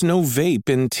 That's why there's no vape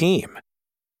in team.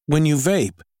 When you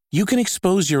vape, you can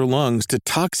expose your lungs to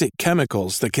toxic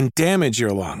chemicals that can damage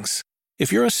your lungs.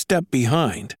 If you're a step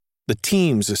behind, the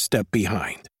team's a step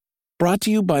behind. Brought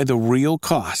to you by The Real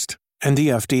Cost and the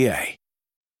FDA.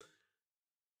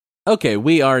 Okay,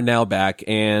 we are now back,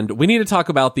 and we need to talk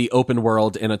about the open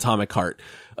world in Atomic Heart.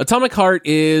 Atomic Heart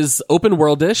is open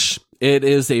world-ish. It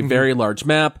is a very large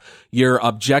map. Your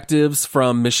objectives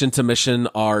from mission to mission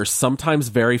are sometimes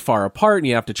very far apart, and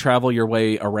you have to travel your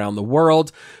way around the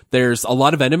world. There's a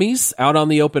lot of enemies out on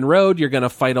the open road. You're going to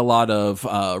fight a lot of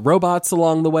robots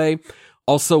along the way.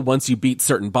 Also, once you beat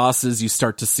certain bosses, you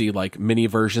start to see like mini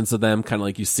versions of them, kind of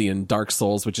like you see in Dark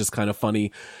Souls, which is kind of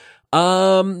funny.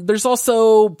 There's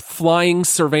also flying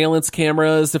surveillance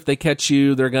cameras. If they catch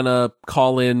you, they're gonna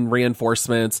call in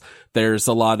reinforcements. There's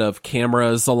a lot of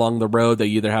cameras along the road that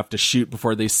you either have to shoot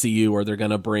before they see you or they're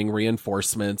gonna bring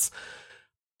reinforcements.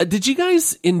 Did you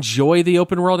guys enjoy the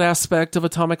open world aspect of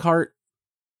Atomic Heart?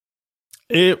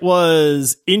 It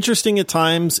was interesting at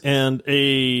times and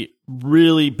a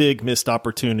really big missed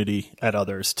opportunity at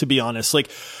others, to be honest. Like,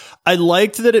 I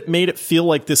liked that it made it feel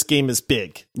like this game is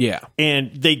big. Yeah.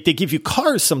 And they give you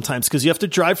cars sometimes because you have to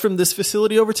drive from this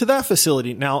facility over to that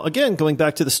facility. Now, again, going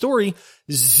back to the story,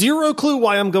 zero clue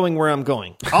why I'm going where I'm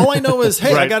going. All I know is,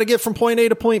 hey, I got to get from point A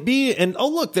to point B. And oh,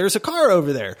 look, there's a car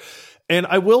over there. And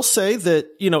I will say that,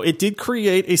 you know, it did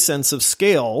create a sense of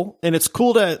scale, and it's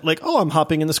cool to like, oh, I'm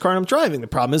hopping in this car and I'm driving. The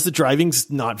problem is the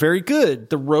driving's not very good.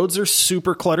 The roads are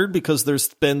super cluttered because there's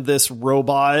been this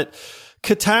robot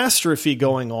catastrophe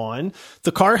going on.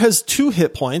 The car has 2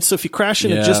 hit points, so if you crash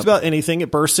into just about anything,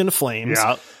 it bursts into flames.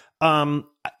 Yeah.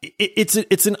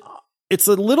 It's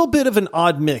a little bit of an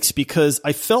odd mix because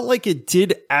I felt like it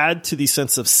did add to the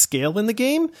sense of scale in the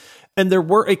game. And there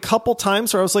were a couple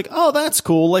times where I was like, oh, that's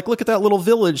cool. Like, look at that little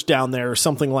village down there or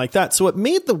something like that. So it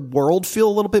made the world feel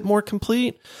a little bit more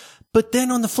complete. But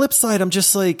then on the flip side, I'm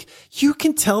just like, you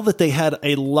can tell that they had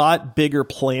a lot bigger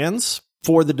plans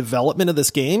for the development of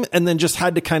this game and then just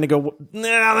had to kind of go,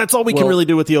 nah, that's all we can really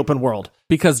do with the open world.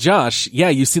 Because Josh,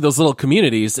 you see those little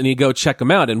communities and you go check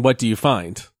them out. And what do you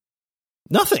find?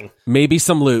 Nothing. Maybe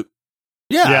some loot.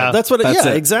 Yeah, that's what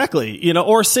it, exactly. You know,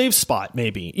 or a save spot,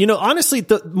 maybe. You know, honestly,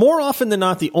 more often than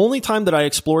not, the only time that I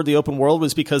explored the open world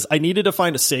was because I needed to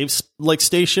find a save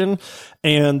station,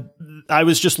 and I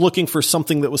was just looking for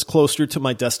something that was closer to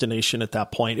my destination at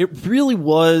that point. It really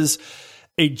was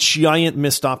a giant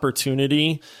missed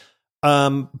opportunity.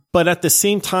 But at the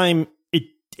same time,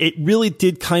 it really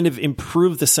did kind of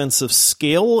improve the sense of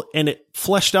scale, and it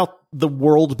fleshed out the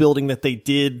world building that they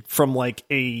did from like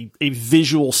a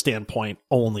visual standpoint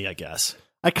only, I guess.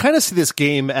 I kind of see this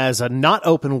game as a not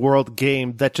open world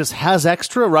game that just has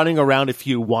extra running around if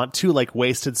you want to, like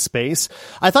wasted space.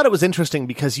 I thought it was interesting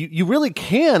because you really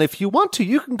can, if you want to,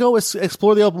 you can go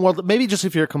explore the open world, maybe just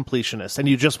if you're a completionist and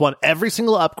you just want every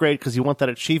single upgrade because you want that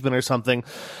achievement or something.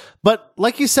 But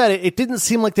like you said, it didn't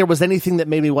seem like there was anything that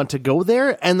made me want to go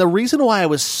there. And the reason why I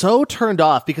was so turned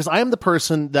off, because I am the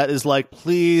person that is like,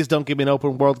 please don't give me an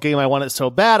open world game. I want it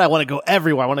so bad. I want to go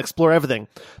everywhere. I want to explore everything.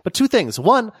 But 2 things.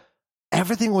 1,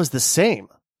 everything was the same.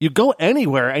 you go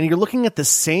anywhere and you're looking at the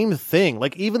same thing.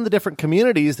 Like even the different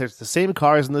communities, there's the same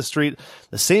cars in the street,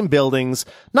 the same buildings,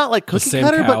 not like cookie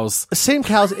cutter, cows. but the same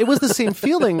cows. It was the same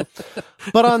feeling.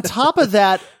 But on top of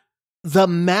that, the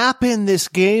map in this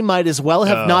game might as well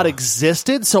have not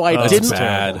existed. So I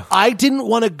didn't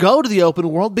want to go to the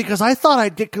open world because I thought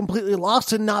I'd get completely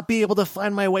lost and not be able to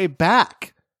find my way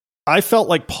back. I felt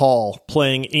like Paul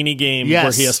playing any game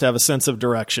where he has to have a sense of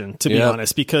direction, to be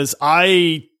honest, because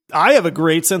I have a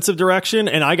great sense of direction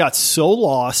and I got so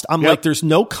lost. I'm like, there's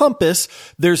no compass.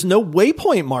 There's no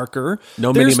waypoint marker.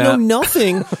 There's no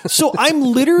nothing. So I'm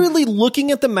literally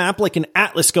looking at the map like an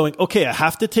atlas going, okay, I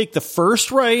have to take the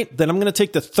first right. Then I'm going to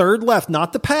take the third left,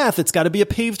 not the path. It's got to be a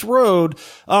paved road.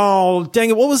 Oh, dang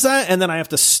it. What was that? And then I have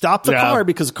to stop the car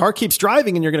because the car keeps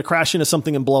driving and you're going to crash into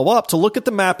something and blow up, to look at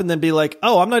the map and then be like,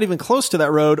 oh, I'm not even close to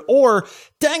that road. Or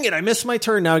dang it, I missed my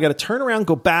turn. Now I got to turn around,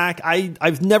 go back.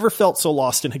 I've never felt so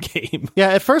lost in a game. Yeah,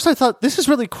 at first I thought this is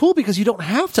really cool because you don't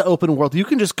have to open world. You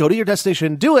can just go to your destination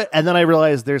and do it. And then I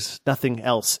realized there's nothing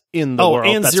else in the world.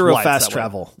 And zero fast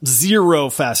travel. Zero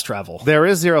fast travel. There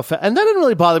is zero fast. And that didn't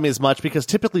really bother me as much because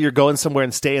typically you're going somewhere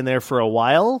and staying there for a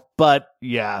while. But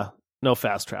yeah, no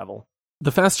fast travel.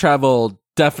 The fast travel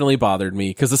definitely bothered me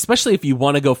because especially if you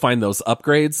want to go find those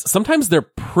upgrades, sometimes they're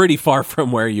pretty far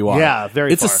from where you are. Yeah,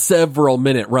 very It's far. a several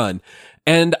minute run.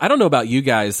 And I don't know about you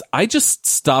guys, I just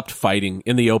stopped fighting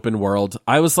in the open world.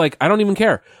 I was like, I don't even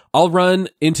care. I'll run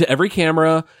into every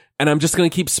camera and I'm just going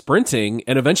to keep sprinting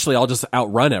and eventually I'll just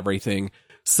outrun everything.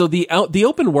 So the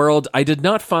open world, I did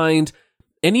not find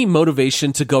any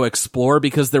motivation to go explore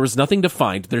because there was nothing to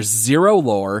find. There's zero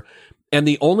lore. And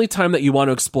the only time that you want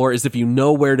to explore is if you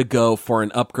know where to go for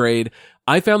an upgrade.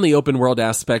 I found the open world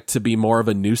aspect to be more of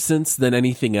a nuisance than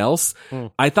anything else.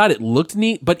 I thought it looked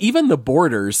neat, but even the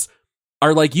borders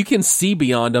are like, you can see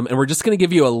beyond them and we're just going to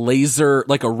give you a laser,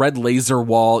 like a red laser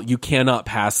wall. You cannot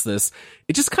pass this.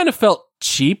 It just kind of felt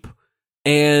cheap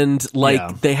and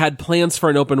like they had plans for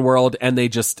an open world and they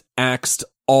just axed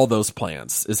all those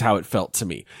plans is how it felt to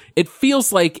me. It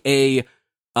feels like a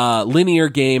linear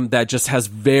game that just has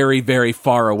very, very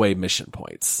far away mission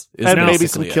points. And maybe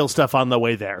some kill stuff on the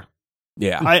way there.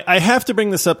 Yeah. I have to bring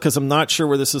this up because I'm not sure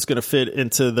where this is going to fit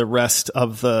into the rest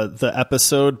of the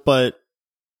episode, but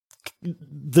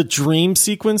the dream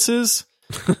sequences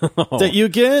that you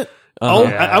get.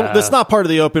 That's not part of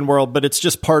the open world, but it's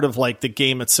just part of like the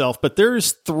game itself. But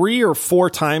there's 3 or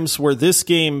 4 times where this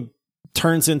game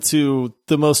turns into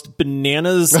the most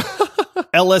bananas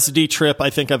LSD trip I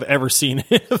think I've ever seen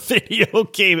in a video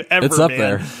game ever. It's up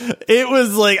there. It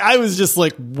was like, I was just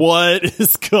like, what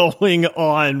is going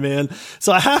on, man?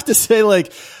 So I have to say,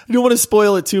 like, I don't want to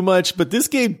spoil it too much, but this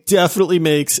game definitely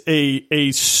makes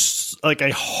a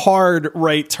hard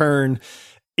right turn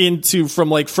into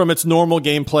from its normal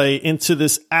gameplay into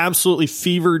this absolutely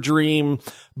fever dream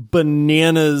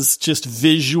bananas, just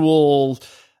visual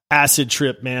acid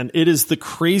trip, man. It is the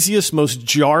craziest, most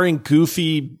jarring,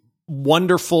 goofy,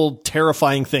 wonderful,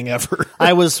 terrifying thing ever.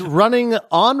 I was running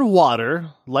on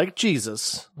water like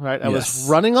Jesus, right? I was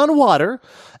running on water,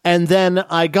 and then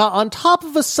I got on top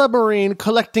of a submarine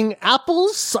collecting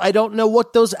apples. I don't know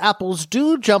what those apples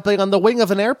do, jumping on the wing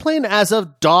of an airplane as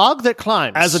a dog that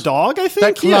climbs. As a dog, I think?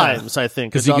 That climbs, I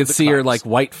think. Because you could see your like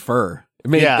white fur. It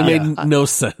made no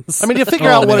sense. I mean, you figure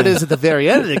out what it is at the very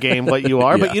end of the game, what you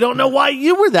are, but you don't know why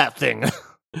you were that thing.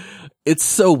 It's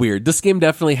so weird. This game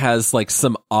definitely has like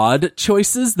some odd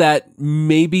choices that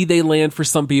maybe they land for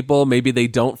some people, maybe they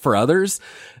don't for others.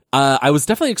 I was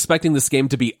definitely expecting this game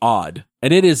to be odd,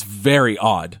 and it is very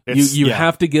odd. You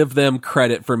have to give them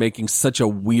credit for making such a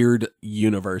weird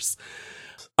universe.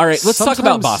 All right, let's talk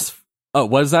about boss. Oh,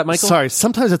 what is that, Michael? Sorry,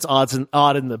 sometimes it's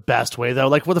odd in the best way, though.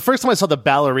 Like, the first time I saw the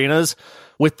ballerinas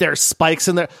with their spikes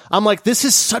in there, I'm like, this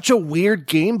is such a weird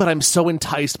game, but I'm so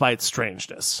enticed by its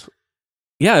strangeness.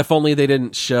 Yeah, if only they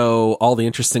didn't show all the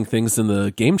interesting things in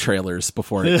the game trailers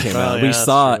before it came out. We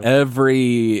saw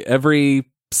every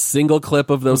single clip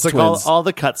of those twins. Like all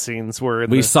the cutscenes were in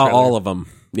We saw trailer. All of them.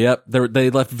 Yep, they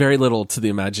left very little to the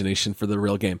imagination for the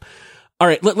real game. All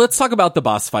right, let's talk about the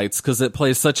boss fights because it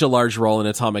plays such a large role in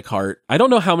Atomic Heart. I don't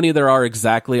know how many there are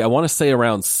exactly. I want to say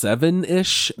around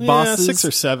 7-ish bosses. 6 or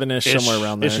 7-ish, somewhere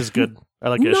around there. Ish is good. I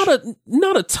like ish.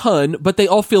 Not a ton, but they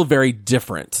all feel very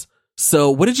different. So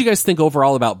what did you guys think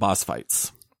overall about boss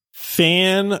fights?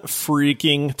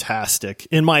 Fan-freaking-tastic,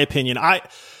 in my opinion.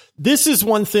 This is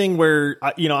one thing where,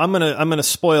 I'm going to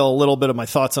spoil a little bit of my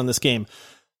thoughts on this game.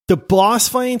 The boss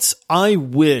fights, I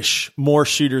wish more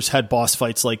shooters had boss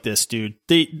fights like this, dude.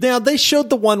 They showed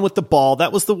the one with the ball.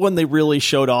 That was the one they really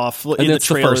showed off in the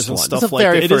trailers and stuff like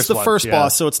that. It is the first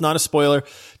boss, so it's not a spoiler.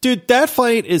 Dude, that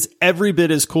fight is every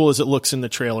bit as cool as it looks in the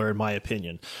trailer, in my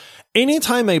opinion.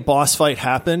 Anytime a boss fight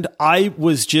happened, I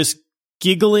was just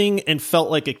giggling and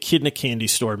felt like a kid in a candy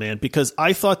store, man, because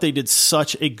I thought they did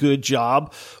such a good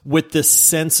job with this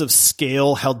sense of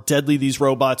scale, how deadly these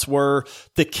robots were,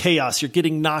 the chaos, you're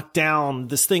getting knocked down,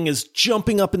 this thing is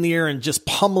jumping up in the air and just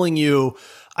pummeling you.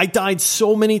 I died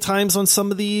so many times on some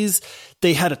of these.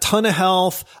 They had a ton of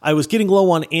health. I was getting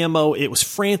low on ammo. It was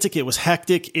frantic. It was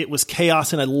hectic. It was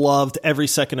chaos. And I loved every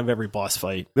second of every boss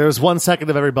fight. There was 1 second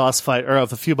of every boss fight, or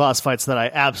of a few boss fights that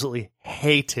I absolutely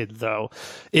hated, though,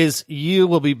 is you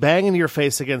will be banging your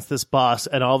face against this boss,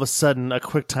 and all of a sudden a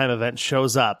quick time event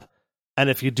shows up. And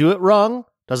if you do it wrong,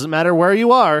 doesn't matter where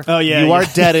you are, you are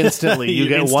dead instantly. You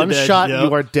get one shot,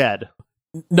 you are dead.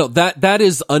 No, that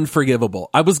is unforgivable.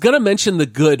 I was going to mention the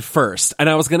good first, and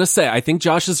I was going to say, I think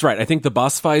Josh is right. I think the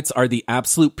boss fights are the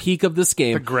absolute peak of this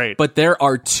game. They're great. But there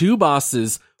are 2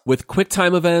 bosses with quick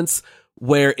time events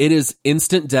where it is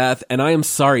instant death, and I am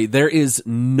sorry, there is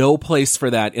no place for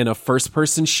that in a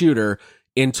first-person shooter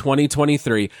in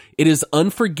 2023. It is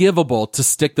unforgivable to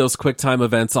stick those quick time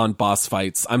events on boss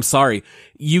fights. I'm sorry.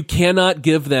 You cannot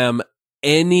give them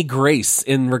any grace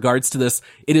in regards to this.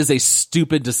 It is a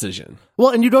stupid decision. Well,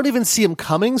 and you don't even see him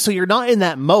coming, so you're not in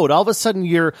that mode. All of a sudden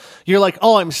you're like,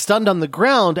 oh, I'm stunned on the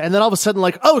ground, and then all of a sudden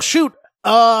like, oh shoot,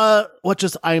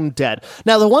 I'm dead.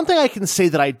 Now the one thing I can say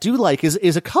that I do like is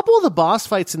a couple of the boss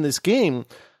fights in this game.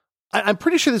 I'm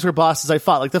pretty sure these were bosses I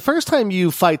fought. Like the first time you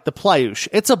fight the Plyush,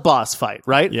 it's a boss fight,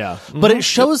 right? Yeah. But it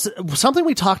shows something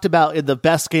we talked about in the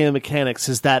best game mechanics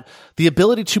is that the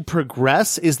ability to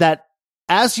progress is that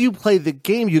as you play the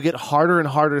game, you get harder and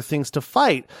harder things to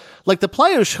fight. Like the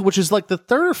Plyush, which is like the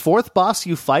 3rd or 4th boss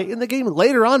you fight in the game,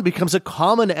 later on becomes a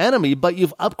common enemy, but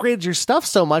you've upgraded your stuff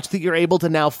so much that you're able to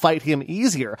now fight him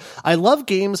easier. I love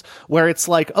games where it's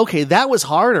like, okay, that was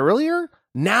hard earlier.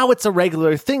 Now it's a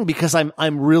regular thing because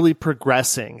I'm really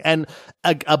progressing. And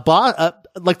a boss,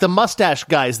 like the mustache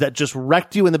guys that just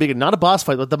wrecked you in the beginning, not a boss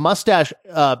fight, but the mustache,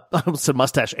 I said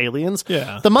mustache aliens.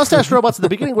 Yeah. The mustache robots at the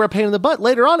beginning were a pain in the butt.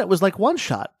 Later on, it was like one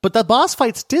shot. But the boss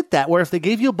fights did that, where if they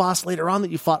gave you a boss later on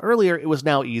that you fought earlier, it was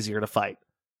now easier to fight.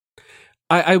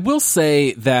 I will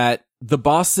say that the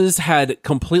bosses had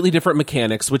completely different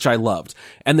mechanics, which I loved.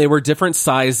 And they were different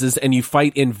sizes, and you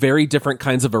fight in very different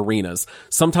kinds of arenas.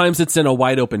 Sometimes it's in a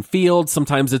wide open field.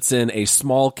 Sometimes it's in a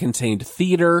small contained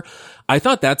theater. I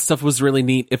thought that stuff was really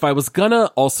neat. If I was gonna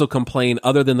also complain,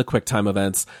 other than the quick time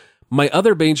events, my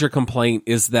other major complaint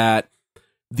is that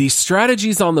the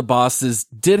strategies on the bosses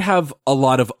did have a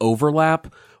lot of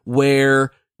overlap,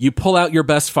 where you pull out your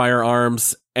best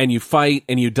firearms and you fight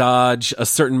and you dodge a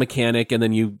certain mechanic and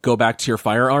then you go back to your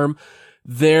firearm.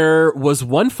 There was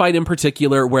one fight in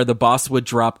particular where the boss would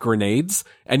drop grenades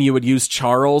and you would use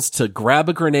Charles to grab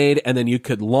a grenade and then you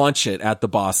could launch it at the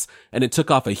boss, and it took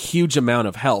off a huge amount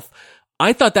of health.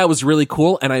 I thought that was really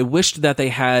cool, and I wished that they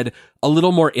had a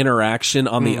little more interaction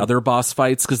on the other boss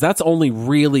fights, because that's only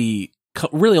really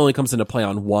only comes into play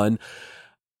on one.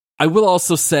 I will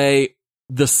also say,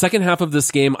 the second half of this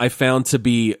game I found to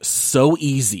be so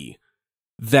easy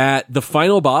that the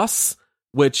final boss,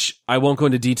 which I won't go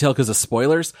into detail because of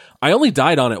spoilers, I only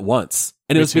died on it once.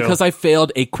 And it was because I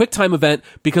failed a quick time event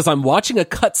because I'm watching a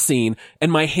cutscene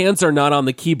and my hands are not on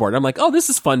the keyboard. I'm like, oh, this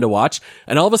is fun to watch.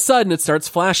 And all of a sudden it starts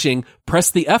flashing,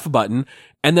 press the F button,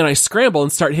 and then I scramble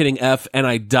and start hitting F, and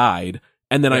I died.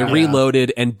 And then I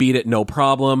reloaded and beat it no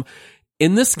problem.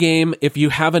 In this game, if you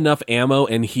have enough ammo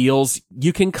and heals,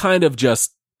 you can kind of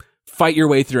just fight your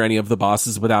way through any of the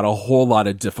bosses without a whole lot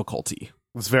of difficulty.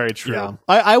 It's very true. Yeah.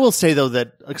 I will say, though,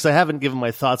 that because I haven't given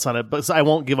my thoughts on it, but I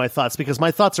won't give my thoughts because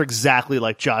my thoughts are exactly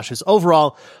like Josh's.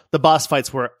 Overall, the boss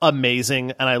fights were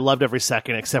amazing, and I loved every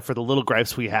second except for the little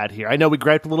gripes we had here. I know we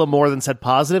griped a little more than said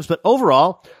positives, but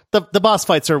overall, the boss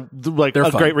fights are like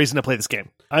a great reason to play this game.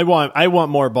 I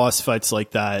want more boss fights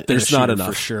like that. There's not enough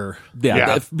for sure.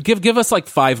 Yeah. Give us like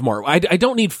 5 more. I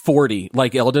don't need 40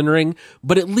 like Elden Ring,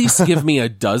 but at least give me a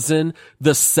dozen.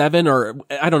 The 7, or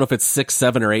I don't know if it's 6,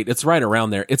 7, or 8. It's right around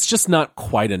there. It's just not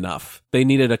quite enough. They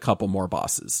needed a couple more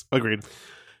bosses. Agreed.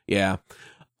 Yeah.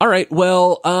 All right.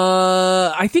 Well,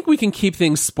 I think we can keep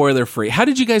things spoiler free. How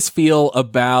did you guys feel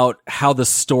about how the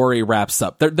story wraps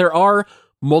up? There are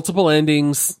multiple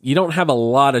endings. You don't have a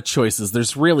lot of choices.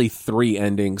 There's really 3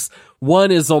 endings. One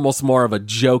is almost more of a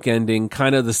joke ending,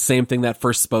 kind of the same thing that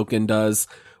Forspoken does,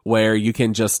 where you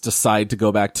can just decide to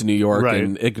go back to New York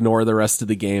and ignore the rest of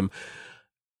the game.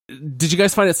 did you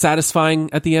guys find it satisfying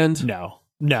at the end?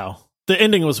 No. The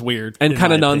ending was weird and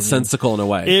kind of nonsensical in a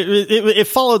way. It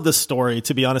followed the story,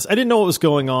 to be honest. I didn't know what was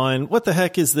going on. What the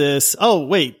heck is this? Oh,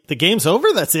 wait, the game's over?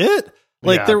 That's it?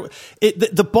 Like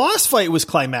the boss fight was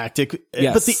climactic,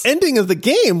 but the ending of the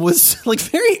game was like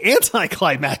very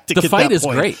anticlimactic. The fight is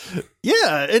great.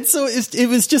 Yeah. And so it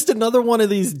was just another one of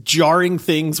these jarring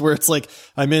things where it's like,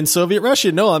 I'm in Soviet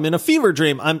Russia. No, I'm in a fever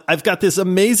dream. I've got this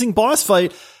amazing boss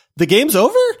fight. The game's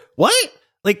over? What?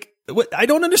 Like, what? I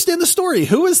don't understand the story.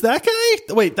 Who is that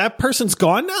guy? Wait, that person's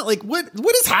gone now? Like, what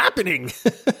is happening?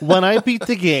 When I beat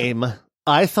the game,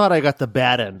 I thought I got the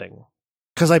bad ending.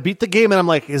 Because I beat the game and I'm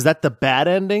like, is that the bad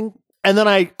ending? And then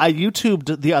I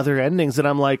YouTubed the other endings and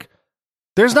I'm like,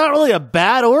 there's not really a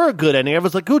bad or a good ending.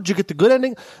 Everyone's like, oh, did you get the good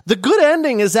ending? The good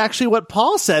ending is actually what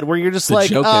Paul said, where you're just the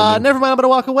like, never mind, I'm going to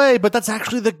walk away. But that's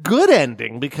actually the good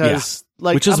ending because,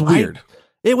 which is weird.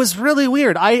 It was really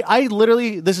weird. I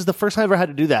literally, this is the first time I ever had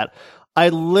to do that. I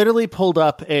literally pulled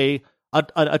up an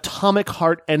Atomic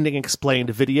Heart ending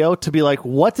explained video to be like,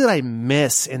 what did I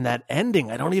miss in that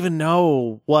ending? I don't even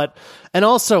know what. And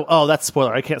also, that's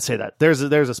spoiler. I can't say that. There's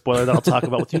a spoiler that I'll talk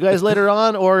about with you guys later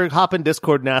on, or hop in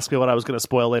Discord and ask me what I was going to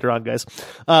spoil later on, guys.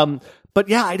 But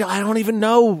yeah, I don't even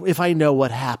know if I know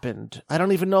what happened. I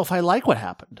don't even know if I like what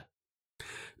happened.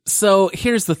 So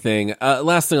here's the thing.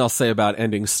 Last thing I'll say about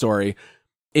ending story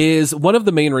is one of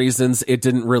the main reasons it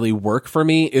didn't really work for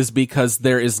me is because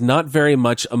there is not very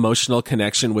much emotional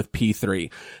connection with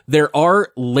P3. There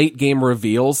are late game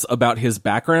reveals about his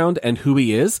background and who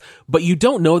he is, but you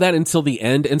don't know that until the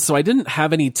end. And so I didn't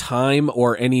have any time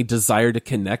or any desire to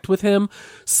connect with him.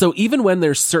 So even when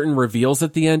there's certain reveals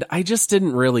at the end, I just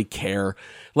didn't really care.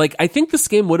 Like, I think this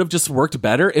game would have just worked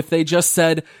better if they just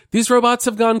said, these robots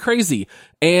have gone crazy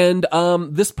and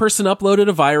this person uploaded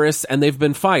a virus and they've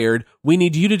been fired. We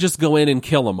need you to just go in and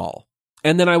kill them all.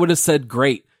 And then I would have said,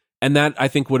 great. And that, I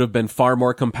think, would have been far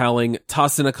more compelling.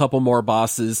 Toss in a couple more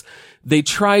bosses. They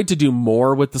tried to do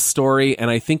more with the story,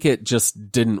 and I think it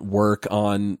just didn't work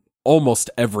on almost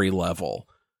every level.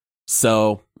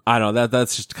 So I don't know,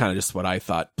 that's just kind of just what I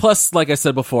thought. Plus, like I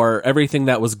said before, everything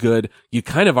that was good, you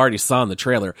kind of already saw in the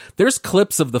trailer. There's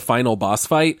clips of the final boss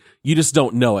fight. You just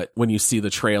don't know it when you see the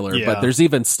trailer, but there's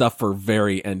even stuff for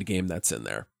very end game that's in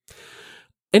there.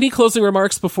 Any closing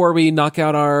remarks before we knock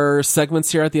out our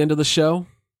segments here at the end of the show?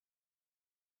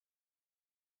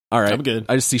 All right. I'm good.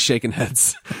 I just see shaking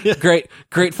heads. Great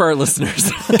for our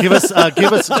listeners. give us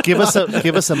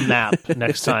a map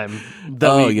next time.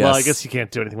 Well, I guess you can't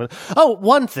do anything with it. Oh,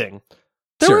 one thing.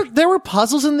 There were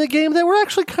puzzles in the game that were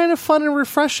actually kind of fun and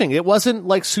refreshing. It wasn't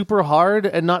like super hard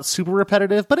and not super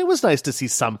repetitive, but it was nice to see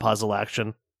some puzzle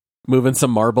action. Moving some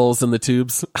marbles in the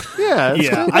tubes.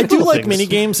 Yeah. I do like mini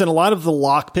games, and a lot of the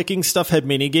lock picking stuff had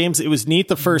mini games. It was neat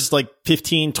the first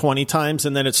 15, 20 times,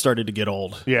 and then it started to get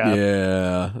old.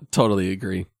 Yeah, totally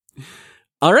agree.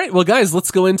 All right, well, guys,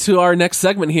 let's go into our next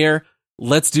segment here.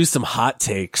 Let's do some hot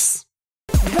takes.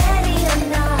 Ready or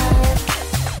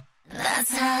not,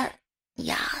 that's hot.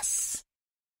 Yes.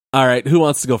 All right, who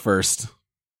wants to go first?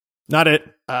 Not it.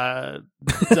 I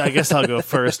guess I'll go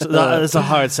first. It's a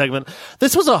hard segment.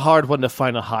 This was a hard one to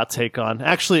find a hot take on.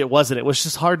 Actually, it wasn't. It was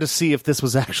just hard to see if this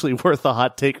was actually worth a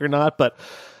hot take or not. But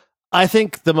I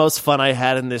think the most fun I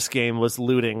had in this game was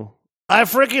looting. I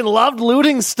freaking loved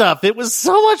looting stuff. It was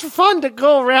so much fun to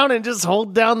go around and just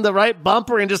hold down the right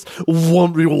bumper and just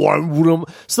whoom.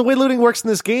 So the way looting works in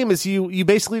this game is you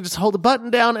basically just hold the button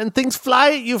down and things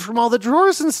fly at you from all the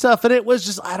drawers and stuff. And it was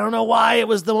just, I don't know why, it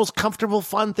was the most comfortable,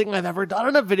 fun thing I've ever done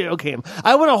in a video game.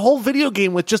 I want a whole video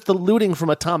game with just the looting from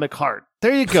Atomic Heart.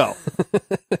 There you go.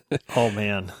 Oh,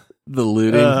 man. The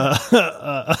looting.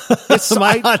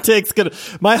 My hot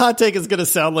take is gonna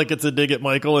sound like it's a dig at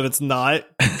Michael, and it's not,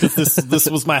 because this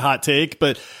was my hot take.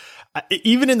 But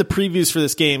even in the previews for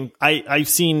this game, I've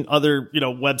seen other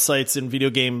websites and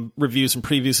video game reviews and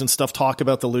previews and stuff talk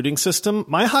about the looting system.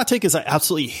 My hot take is I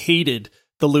absolutely hated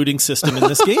the looting system in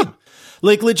this game.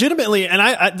 Like, legitimately, and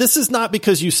I this is not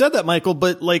because you said that, Michael,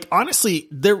 but honestly,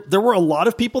 there were a lot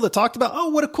of people that talked about, oh,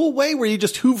 what a cool way where you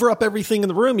just hoover up everything in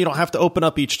the room. You don't have to open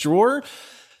up each drawer.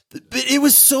 It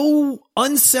was so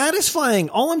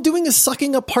unsatisfying. All I'm doing is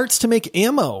sucking up parts to make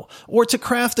ammo or to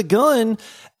craft a gun.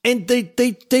 And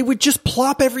they would just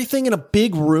plop everything in a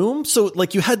big room. So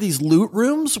you had these loot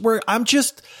rooms where I'm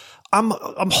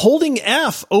holding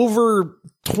F over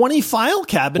 20 file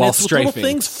cabinets with little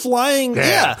things flying.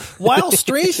 While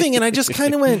strafing. And I just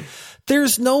kind of went,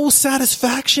 there's no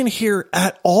satisfaction here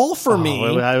at all for me.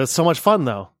 It was so much fun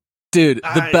though. Dude,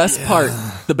 the best part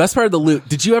of the loot.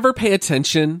 Did you ever pay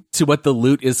attention to what the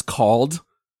loot is called?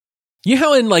 You know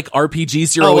how in like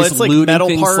RPGs you're always it's like looting metal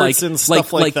things parts and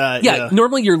stuff like that. Yeah,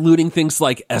 normally you're looting things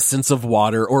like essence of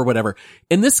water or whatever.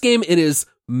 In this game, it is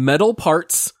metal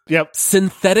parts,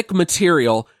 synthetic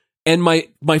material, and my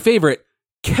favorite,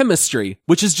 chemistry,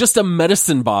 which is just a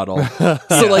medicine bottle.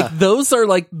 So like those are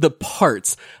like the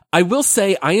parts. I will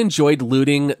say I enjoyed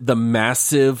looting the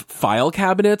massive file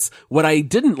cabinets. What I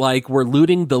didn't like were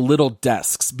looting the little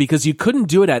desks because you couldn't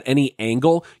do it at any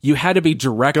angle. You had to be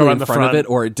directly in front of it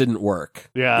or it didn't work.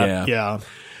 Yeah.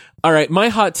 All right. My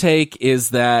hot take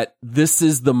is that this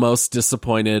is the most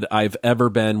disappointed I've ever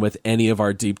been with any of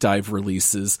our deep dive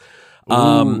releases.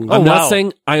 I am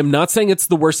not saying it's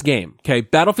the worst game. Okay.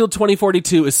 Battlefield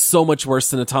 2042 is so much worse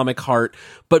than Atomic Heart,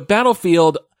 but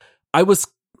Battlefield, I was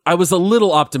a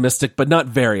little optimistic, but not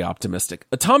very optimistic.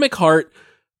 Atomic Heart,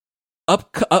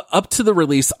 up to the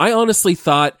release, I honestly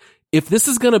thought if this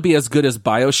is going to be as good as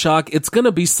BioShock, it's going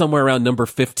to be somewhere around number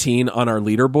 15 on our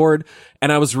leaderboard.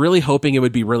 And I was really hoping it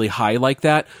would be really high like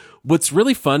that. What's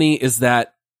really funny is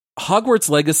that Hogwarts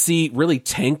Legacy really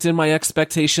tanked in my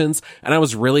expectations, and I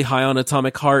was really high on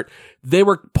Atomic Heart. They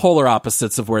were polar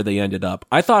opposites of where they ended up.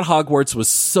 I thought Hogwarts was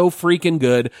so freaking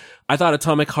good. I thought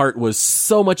Atomic Heart was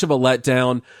so much of a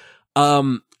letdown.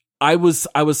 I was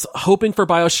hoping for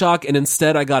BioShock, and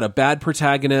instead I got a bad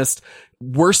protagonist,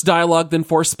 worse dialogue than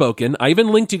Forspoken. I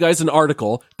even linked you guys an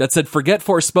article that said, forget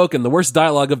Forspoken, the worst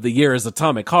dialogue of the year is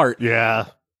Atomic Heart. Yeah.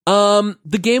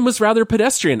 The game was rather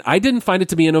pedestrian. I didn't find it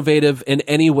to be innovative in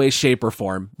any way, shape, or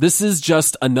form. This is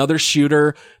just another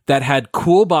shooter that had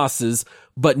cool bosses,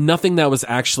 but nothing that was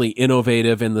actually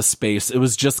innovative in the space. It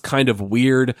was just kind of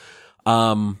weird.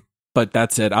 But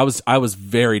that's it. I was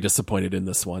very disappointed in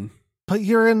this one. But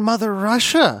you're in Mother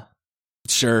Russia.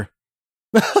 Sure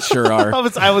are.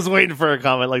 I was waiting for a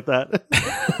comment like that.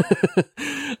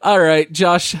 All right,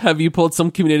 Josh, have you pulled some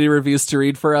community reviews to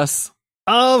read for us?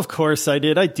 Of course I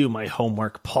did. I do my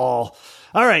homework, Paul.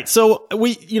 All right. So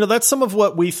that's some of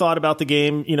what we thought about the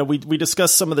game. We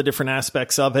discussed some of the different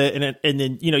aspects of it, and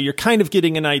then, you're kind of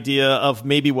getting an idea of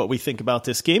maybe what we think about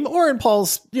this game, or in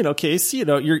Paul's, case, you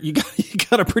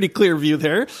got a pretty clear view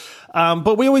there.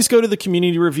 But we always go to the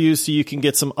community reviews so you can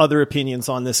get some other opinions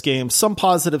on this game, some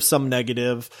positive, some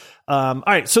negative. All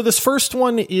right. So this first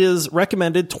one is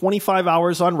recommended 25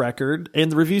 hours on record.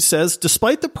 And the review says,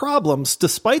 despite the problems,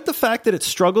 despite the fact that it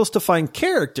struggles to find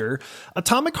character,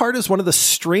 Atomic Heart is one of the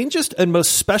strangest and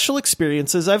most special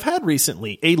experiences I've had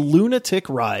recently. A lunatic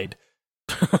ride.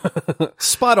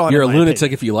 Spot on. You're a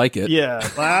lunatic if you like it. Yeah.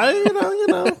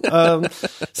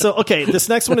 So, okay. This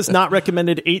next one is not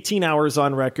recommended 18 hours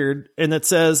on record. And it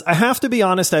says, I have to be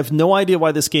honest, I have no idea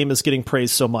why this game is getting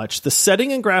praised so much. The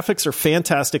setting and graphics are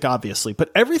fantastic, obviously,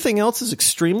 but everything else is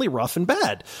extremely rough and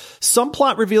bad. Some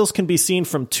plot reveals can be seen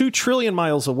from 2 trillion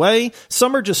miles away.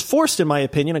 Some are just forced, in my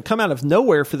opinion, and come out of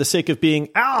nowhere for the sake of being,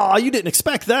 you didn't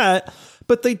expect that.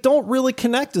 But they don't really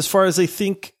connect as far as I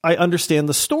think I understand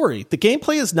the story. The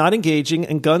gameplay is not engaging,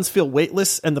 and guns feel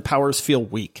weightless, and the powers feel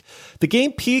weak. The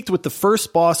game peaked with the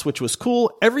first boss, which was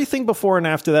cool. Everything before and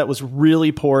after that was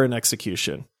really poor in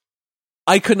execution.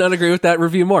 I could not agree with that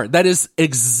review more. That is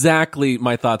exactly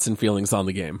my thoughts and feelings on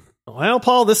the game. Well,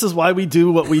 Paul, this is why we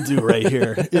do what we do right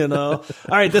here, All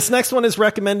right, this next one is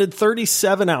recommended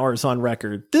 37 hours on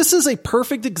record. This is a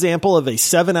perfect example of a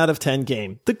 7 out of 10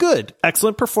 game. The good,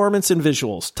 excellent performance and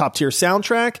visuals, top-tier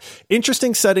soundtrack,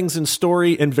 interesting settings and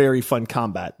story, and very fun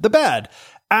combat. The bad,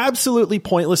 absolutely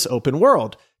pointless open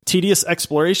world, tedious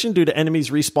exploration due to enemies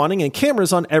respawning and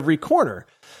cameras on every corner.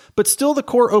 But still, the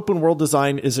core open world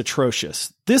design is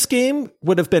atrocious. This game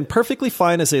would have been perfectly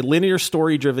fine as a linear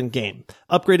story-driven game.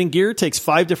 Upgrading gear takes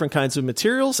 5 different kinds of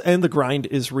materials, and the grind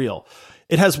is real.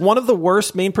 It has one of the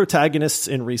worst main protagonists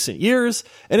in recent years,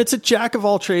 and it's a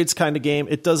jack-of-all-trades kind of game.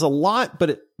 It does a lot,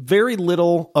 but very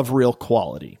little of real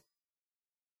quality.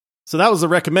 So that was a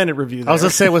recommended review there. I was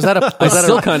going to say, was that a... I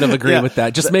still kind of agree with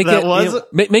that. Just make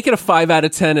make it a 5 out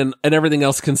of 10 and everything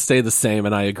else can stay the same.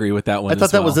 And I agree with that one. I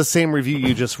thought that was the same review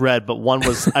you just read, but one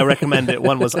was, I recommend it.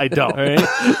 One was, I don't.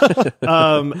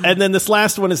 All right. And then this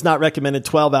last one is not recommended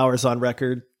 12 hours on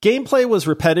record. Gameplay was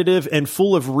repetitive and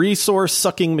full of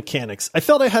resource-sucking mechanics. I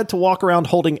felt I had to walk around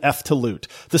holding F to loot.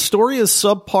 The story is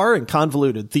subpar and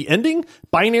convoluted. The ending?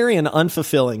 Binary and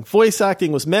unfulfilling. Voice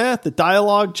acting was meh. The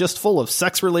dialogue just full of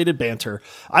sex-related banter.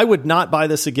 I would not buy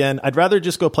this again. I'd rather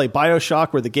just go play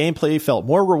BioShock, where the gameplay felt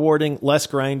more rewarding, less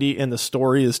grindy, and the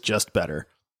story is just better.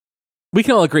 We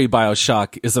can all agree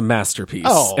BioShock is a masterpiece.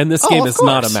 And this game is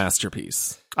not a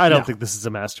masterpiece. I don't think this is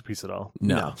a masterpiece at all.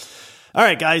 No. All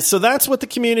right, guys. So that's what the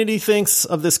community thinks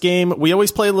of this game. We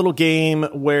always play a little game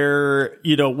where,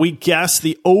 we guess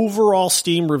the overall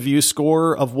Steam review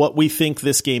score of what we think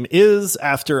this game is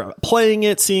after playing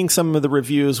it, seeing some of the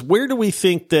reviews. Where do we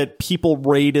think that people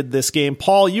rated this game?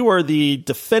 Paul, you are the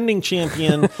defending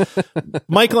champion.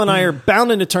 Michael and I are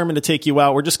bound and determined to take you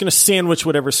out. We're just going to sandwich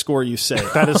whatever score you say.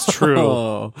 That is true.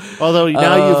 Although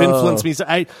now you've influenced me. So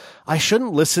I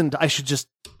shouldn't listen. I should just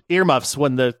earmuffs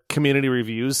when the community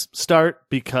reviews start,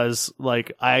 because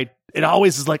it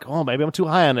always is like, oh, maybe I'm too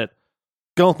high on it.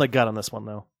 Going with my gut on this one,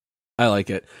 though. I like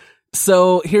it.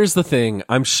 So here's the thing.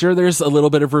 I'm sure there's a little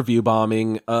bit of review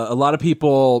bombing. A lot of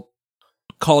people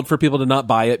called for people to not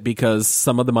buy it because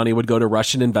some of the money would go to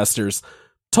Russian investors.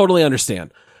 Totally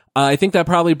understand. I think that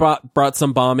probably brought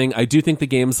some bombing. I do think the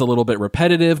game's a little bit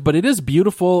repetitive, but it is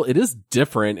beautiful. It is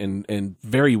different and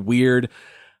very weird.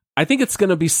 I think it's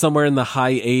going to be somewhere in the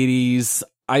high 80s.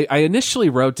 I initially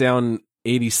wrote down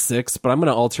 86, but I'm going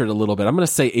to alter it a little bit. I'm going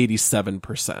to say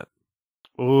 87%.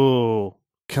 Ooh.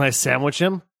 Can I sandwich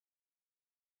him?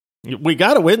 We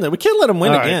got to win that. We can't let him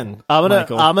win again.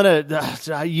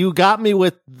 You got me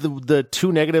with the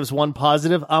 2 negatives, 1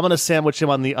 positive. I'm going to sandwich him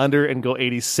on the under and go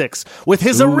 86 with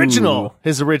his original.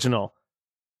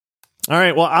 All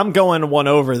right, well, I'm going 1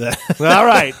 over then. All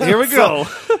right, here we go.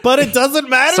 But it doesn't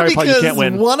matter. Sorry, Paul, you because can't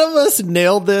win. One of us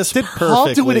nailed this perfectly. Did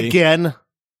Paul do it again?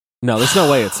 No, there's no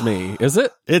way it's me. Is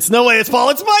it? It's no way it's Paul.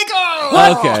 It's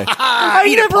Michael. Okay.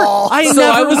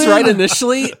 I was right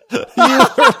initially.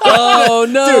 Oh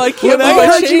no, Dude, I can't. When I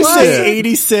heard you say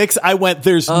 86, I went,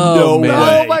 "There's no way."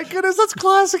 Oh my goodness, that's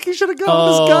classic. He should have gone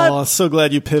with his gut. Oh, so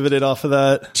glad you pivoted off of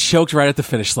that. Choked right at the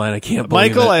finish line. I can't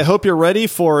believe Michael, it. I hope you're ready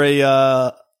for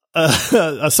a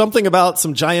something about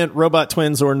some giant robot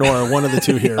twins or Nora, one of the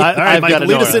two here. All right, Michael,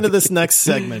 lead us into this next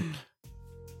segment.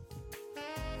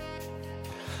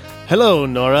 Hello,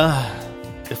 Nora.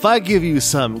 If I give you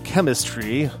some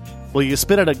chemistry, will you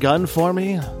spit out a gun for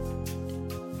me?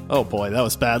 Oh boy, that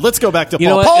was bad. Let's go back to You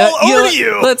know Paul. what? Paul, over to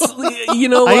you. You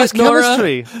know I what, use Nora?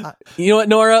 chemistry. You know what,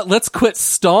 Nora? Let's quit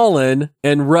stalling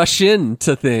and rush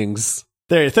into things.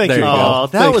 Thank you. Oh,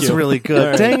 that was really good.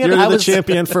 Right. Dang it. You're I the was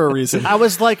champion for a reason. I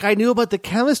was like, I knew about the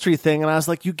chemistry thing, and I was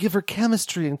like, you give her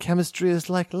chemistry, and chemistry is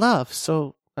like love.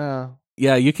 So,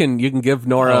 Yeah, you can give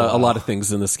Nora a lot of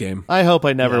things in this game. I hope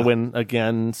I never win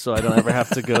again, so I don't ever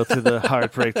have to go through the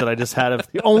heartbreak that I just had.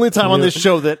 The only time on this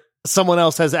show that someone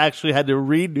else has actually had to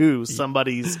redo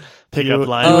somebody's pickup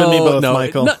line. You and me both,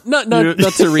 Michael. Not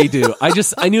to redo.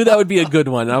 I knew that would be a good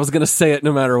one. I was going to say it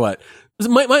no matter what.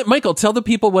 Michael, tell the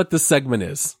people what this segment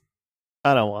is.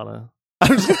 I don't want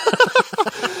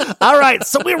to. All right,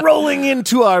 so we're rolling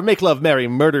into our Make Love, Marry,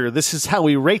 Murder. This is how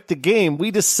we rate the game. We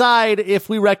decide if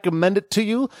we recommend it to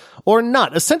you or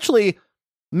not. Essentially,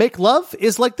 Make Love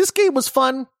is like, this game was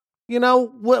fun. You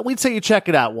know, we'd say you check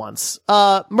it out once.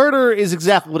 Murder is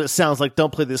exactly what it sounds like.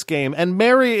 Don't play this game. And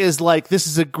Marry is like, this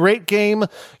is a great game.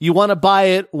 You want to buy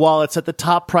it while it's at the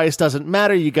top price. Doesn't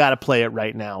matter. You got to play it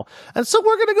right now. And so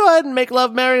we're going to go ahead and Make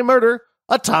Love, Marry, Murder,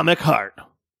 Atomic Heart.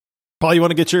 Paul, you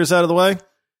want to get yours out of the way?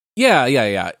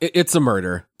 Yeah. It's a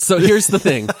murder. So here's the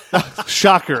thing.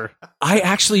 Shocker. I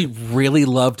actually really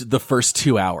loved the first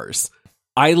 2 hours.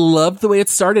 I loved the way it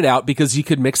started out because you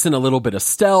could mix in a little bit of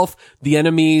stealth. The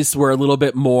enemies were a little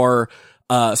bit more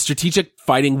strategic,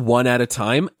 fighting one at a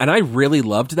time. And I really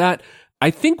loved that.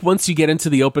 I think once you get into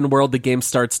the open world, the game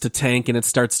starts to tank and it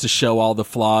starts to show all the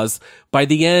flaws. By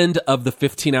the end of the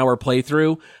 15-hour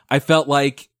playthrough, I felt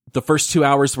like the first 2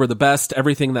 hours were the best.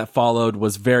 Everything that followed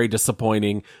was very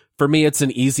disappointing. For me, it's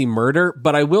an easy murder,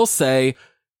 but I will say,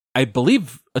 I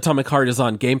believe Atomic Heart is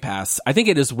on Game Pass. I think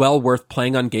it is well worth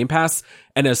playing on Game Pass,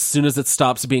 and as soon as it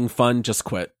stops being fun, just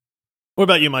quit. What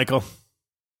about you, Michael?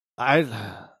 I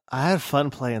had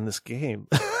fun playing this game.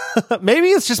 Maybe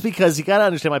it's just because you got to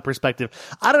understand my perspective.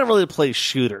 I don't really play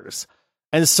shooters.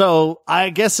 And so I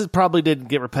guess it probably didn't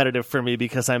get repetitive for me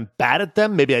because I'm bad at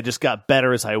them. Maybe I just got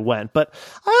better as I went. But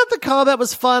I thought the combat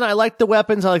was fun. I liked the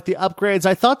weapons. I liked the upgrades.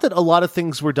 I thought that a lot of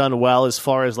things were done well as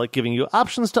far as like giving you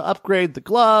options to upgrade the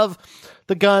glove,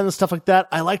 the gun, stuff like that.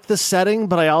 I liked the setting,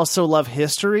 but I also love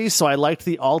history. So I liked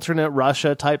the alternate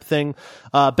Russia type thing.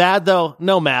 Bad though,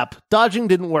 no map. Dodging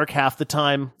didn't work half the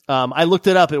time. I looked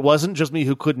it up. It wasn't just me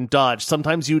who couldn't dodge. A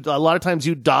lot of times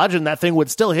you dodge and that thing would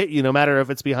still hit you no matter if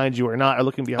it's behind you or not, or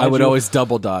looking behind you. I would always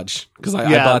double dodge because I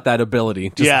bought that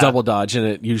ability. Just double dodge and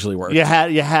it usually worked. You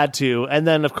had to. And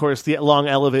then of course the long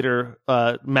elevator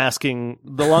rides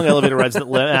that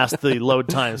masked the load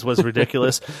times was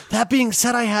ridiculous. That being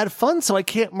said, I had fun, so I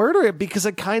can't murder it because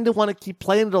I kind of want to keep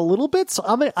playing it a little bit. So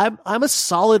I'm a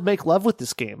solid make love with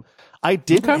this game. I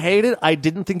didn't hate it. I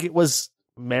didn't think it was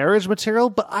marriage material,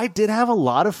 but I did have a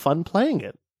lot of fun playing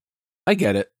it. I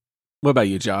get it. What about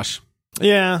you, Josh?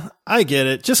 Yeah, I get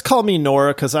it. Just call me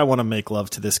Nora because I want to make love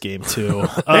to this game too.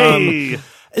 Hey!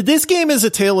 This game is a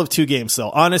tale of two games, though.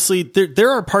 Honestly,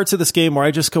 there are parts of this game where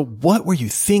I just go, what were you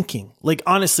thinking? Like,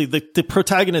 honestly, the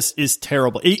protagonist is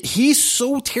terrible. He's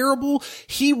so terrible.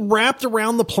 He wrapped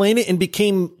around the planet and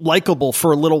became likable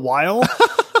for a little while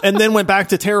and then went back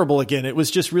to terrible again. It was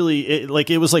just really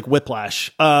it was like Whiplash.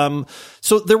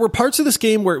 So there were parts of this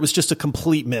game where it was just a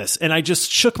complete miss. And I just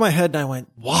shook my head and I went,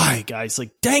 why, guys?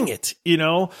 Like, dang it, you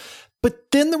know? But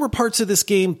then there were parts of this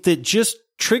game that just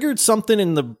triggered something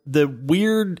in the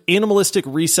weird animalistic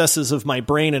recesses of my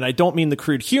brain. And I don't mean the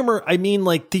crude humor. I mean,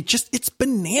 like, it's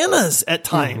bananas at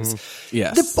times. Mm-hmm.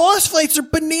 Yes. The boss fights are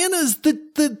bananas.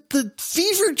 The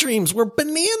fever dreams were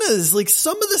bananas. Like,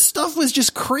 some of the stuff was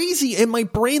just crazy and my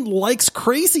brain likes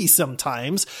crazy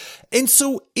sometimes. And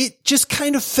so it just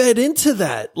kind of fed into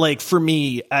that, like, for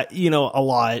me, a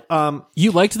lot.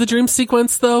 You liked the dream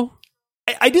sequence though?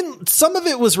 I didn't, some of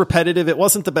it was repetitive. It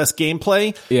wasn't the best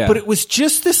gameplay, but it was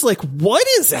just this, like, what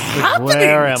is happening?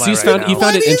 Where am I you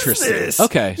found it interesting. This?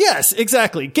 Okay. Yes,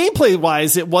 exactly. Gameplay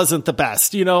wise, it wasn't the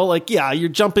best, you know, like, yeah, you're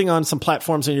jumping on some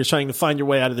platforms and you're trying to find your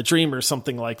way out of the dream or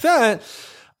something like that.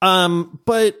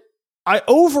 But I'm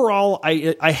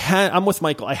with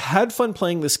Michael. I had fun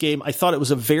playing this game. I thought it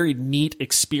was a very neat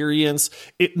experience.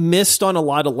 It missed on a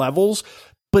lot of levels.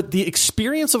 But the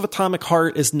experience of Atomic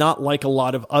Heart is not like a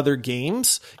lot of other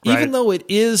games, even though it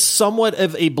is somewhat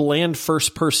of a bland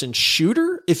first-person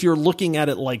shooter, if you're looking at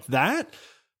it like that.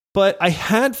 But I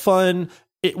had fun.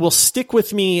 It will stick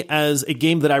with me as a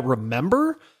game that I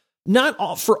remember,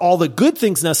 not for all the good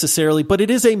things necessarily, but it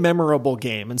is a memorable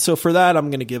game. And so for that,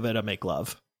 I'm going to give it a make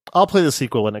love. I'll play the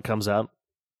sequel when it comes out.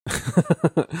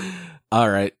 All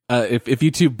right. If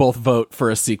you two both vote for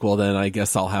a sequel, then I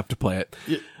guess I'll have to play it.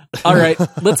 All right,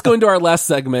 let's go into our last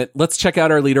segment. Let's check out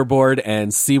our leaderboard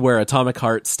and see where Atomic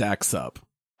Heart stacks up.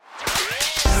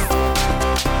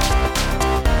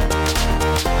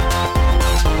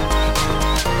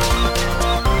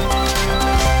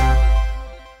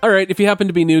 All right, if you happen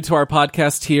to be new to our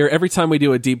podcast here, every time we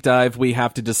do a deep dive, we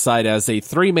have to decide as a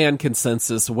 3-man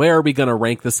consensus, where are we going to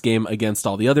rank this game against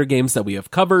all the other games that we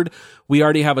have covered? We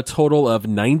already have a total of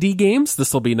 90 games.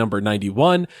 This will be number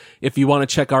 91. If you want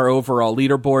to check our overall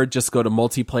leaderboard, just go to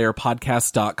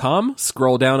multiplayerpodcast.com,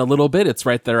 scroll down a little bit. It's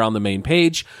right there on the main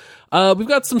page. We've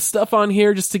got some stuff on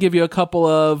here just to give you a couple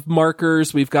of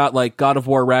markers. We've got like God of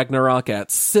War Ragnarok at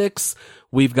 6.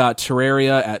 We've got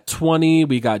Terraria at 20.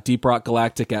 We got Deep Rock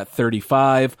Galactic at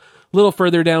 35. A little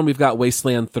further down, we've got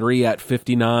Wasteland 3 at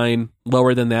 59.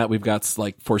 Lower than that, we've got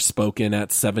like Forspoken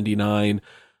at 79.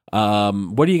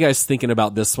 What are you guys thinking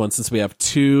about this one, since we have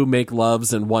 2 make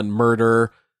loves and 1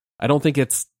 murder? I don't think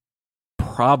it's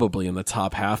probably in the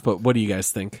top half, but what do you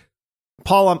guys think?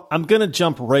 Paul, I'm going to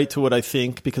jump right to what I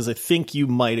think, because I think you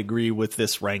might agree with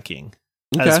this ranking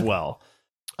as well.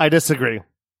 I disagree.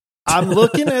 I'm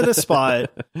looking at a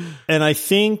spot, and I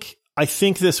think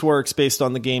this works based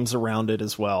on the games around it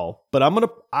as well. But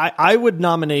I would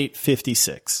nominate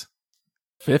 56.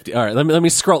 50. All right, let me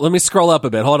scroll up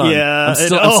a bit. Hold on. Yeah, I'm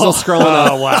still scrolling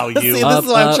up. Oh wow, you. See, this is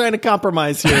why I'm trying to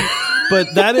compromise here.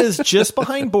 But that is just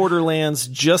behind Borderlands,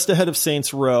 just ahead of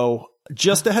Saints Row,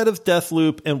 just ahead of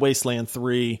Deathloop and Wasteland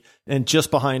 3, and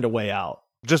just behind A Way Out.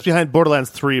 Just behind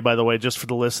Borderlands 3, by the way, just for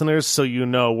the listeners, so you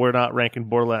know we're not ranking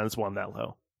Borderlands 1 that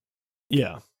low.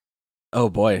 Yeah. Oh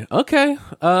boy. Okay.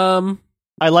 I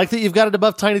like that you've got it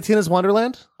above Tiny Tina's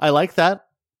Wonderland. I like that.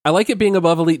 I like it being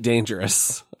above Elite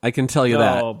Dangerous. I can tell you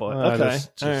that. Oh boy. Okay.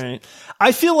 All right.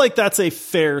 I feel like that's a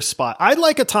fair spot. I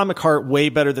like Atomic Heart way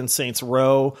better than Saints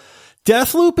Row.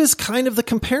 Deathloop is kind of the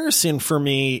comparison for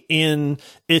me in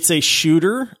it's a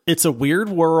shooter. It's a weird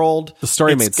world. The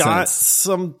story made sense.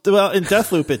 In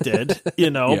Deathloop it did,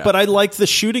 Yeah. but I liked the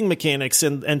shooting mechanics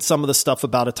and some of the stuff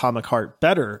about Atomic Heart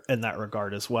better in that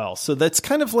regard as well. So that's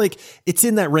kind of like, it's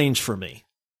in that range for me.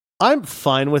 I'm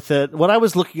fine with it. What I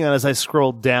was looking at as I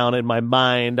scrolled down in my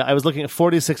mind, I was looking at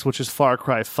 46, which is Far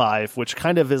Cry 5, which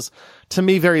kind of is, to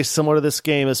me, very similar to this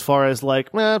game as far as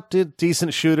like,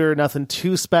 decent shooter, nothing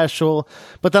too special.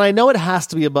 But then I know it has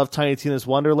to be above Tiny Tina's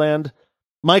Wonderland.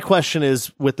 My question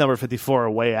is, with number 54,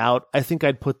 A Way Out, I think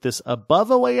I'd put this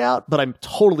above A Way Out, but I'm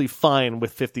totally fine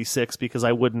with 56 because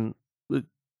I wouldn't...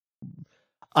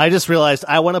 I just realized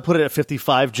I want to put it at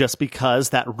 55 just because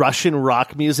that Russian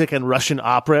rock music and Russian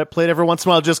opera it played every once in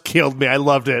a while just killed me. I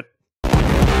loved it.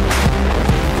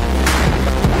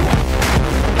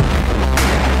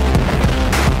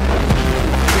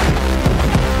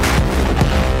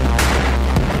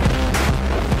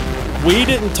 We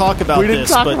didn't talk about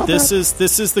this,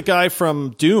 this is the guy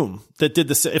from Doom that did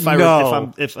this. From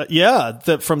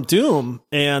Doom,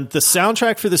 and the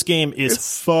soundtrack for this game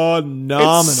is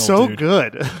phenomenal. It's so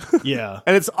good. Yeah,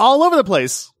 and it's all over the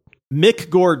place.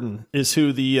 Mick Gordon is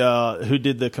who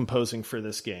did the composing for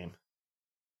this game.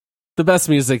 The best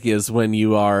music is when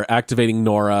you are activating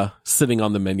Nora sitting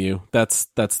on the menu. That's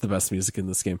the best music in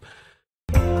this game.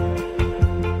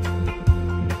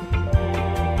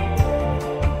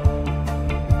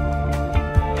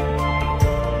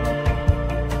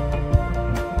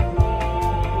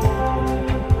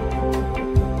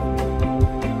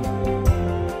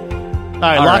 All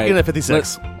right, lock in at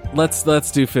 56.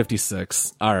 Let's do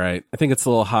 56. All right. I think it's a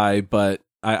little high, but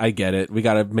I get it. We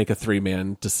got to make a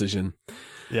 3-man decision.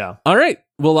 Yeah. All right.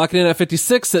 We'll lock it in at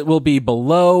 56. It will be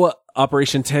below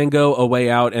Operation Tango, A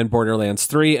Way Out, and Borderlands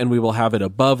 3, and we will have it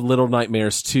above Little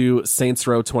Nightmares 2, Saints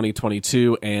Row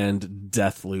 2022, and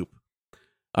Deathloop.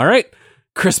 All right.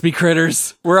 Crispy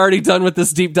critters, we're already done with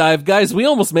this deep dive. Guys, we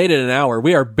almost made it an hour.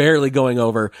 We are barely going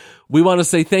over. We want to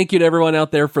say thank you to everyone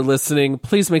out there for listening.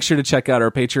 Please make sure to check out our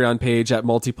Patreon page at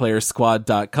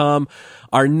multiplayersquad.com.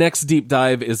 Our next deep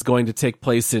dive is going to take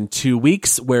place in 2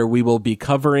 weeks, where we will be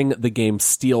covering the game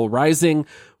Steel Rising,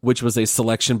 which was a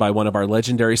selection by one of our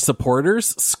legendary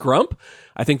supporters, Scrump.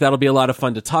 I think that'll be a lot of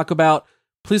fun to talk about.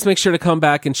 Please make sure to come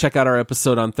back and check out our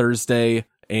episode on Thursday.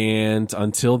 And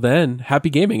until then, happy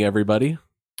gaming, everybody.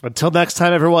 Until next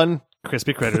time, everyone,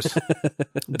 crispy critters.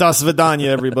 Das Vidanya,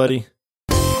 everybody.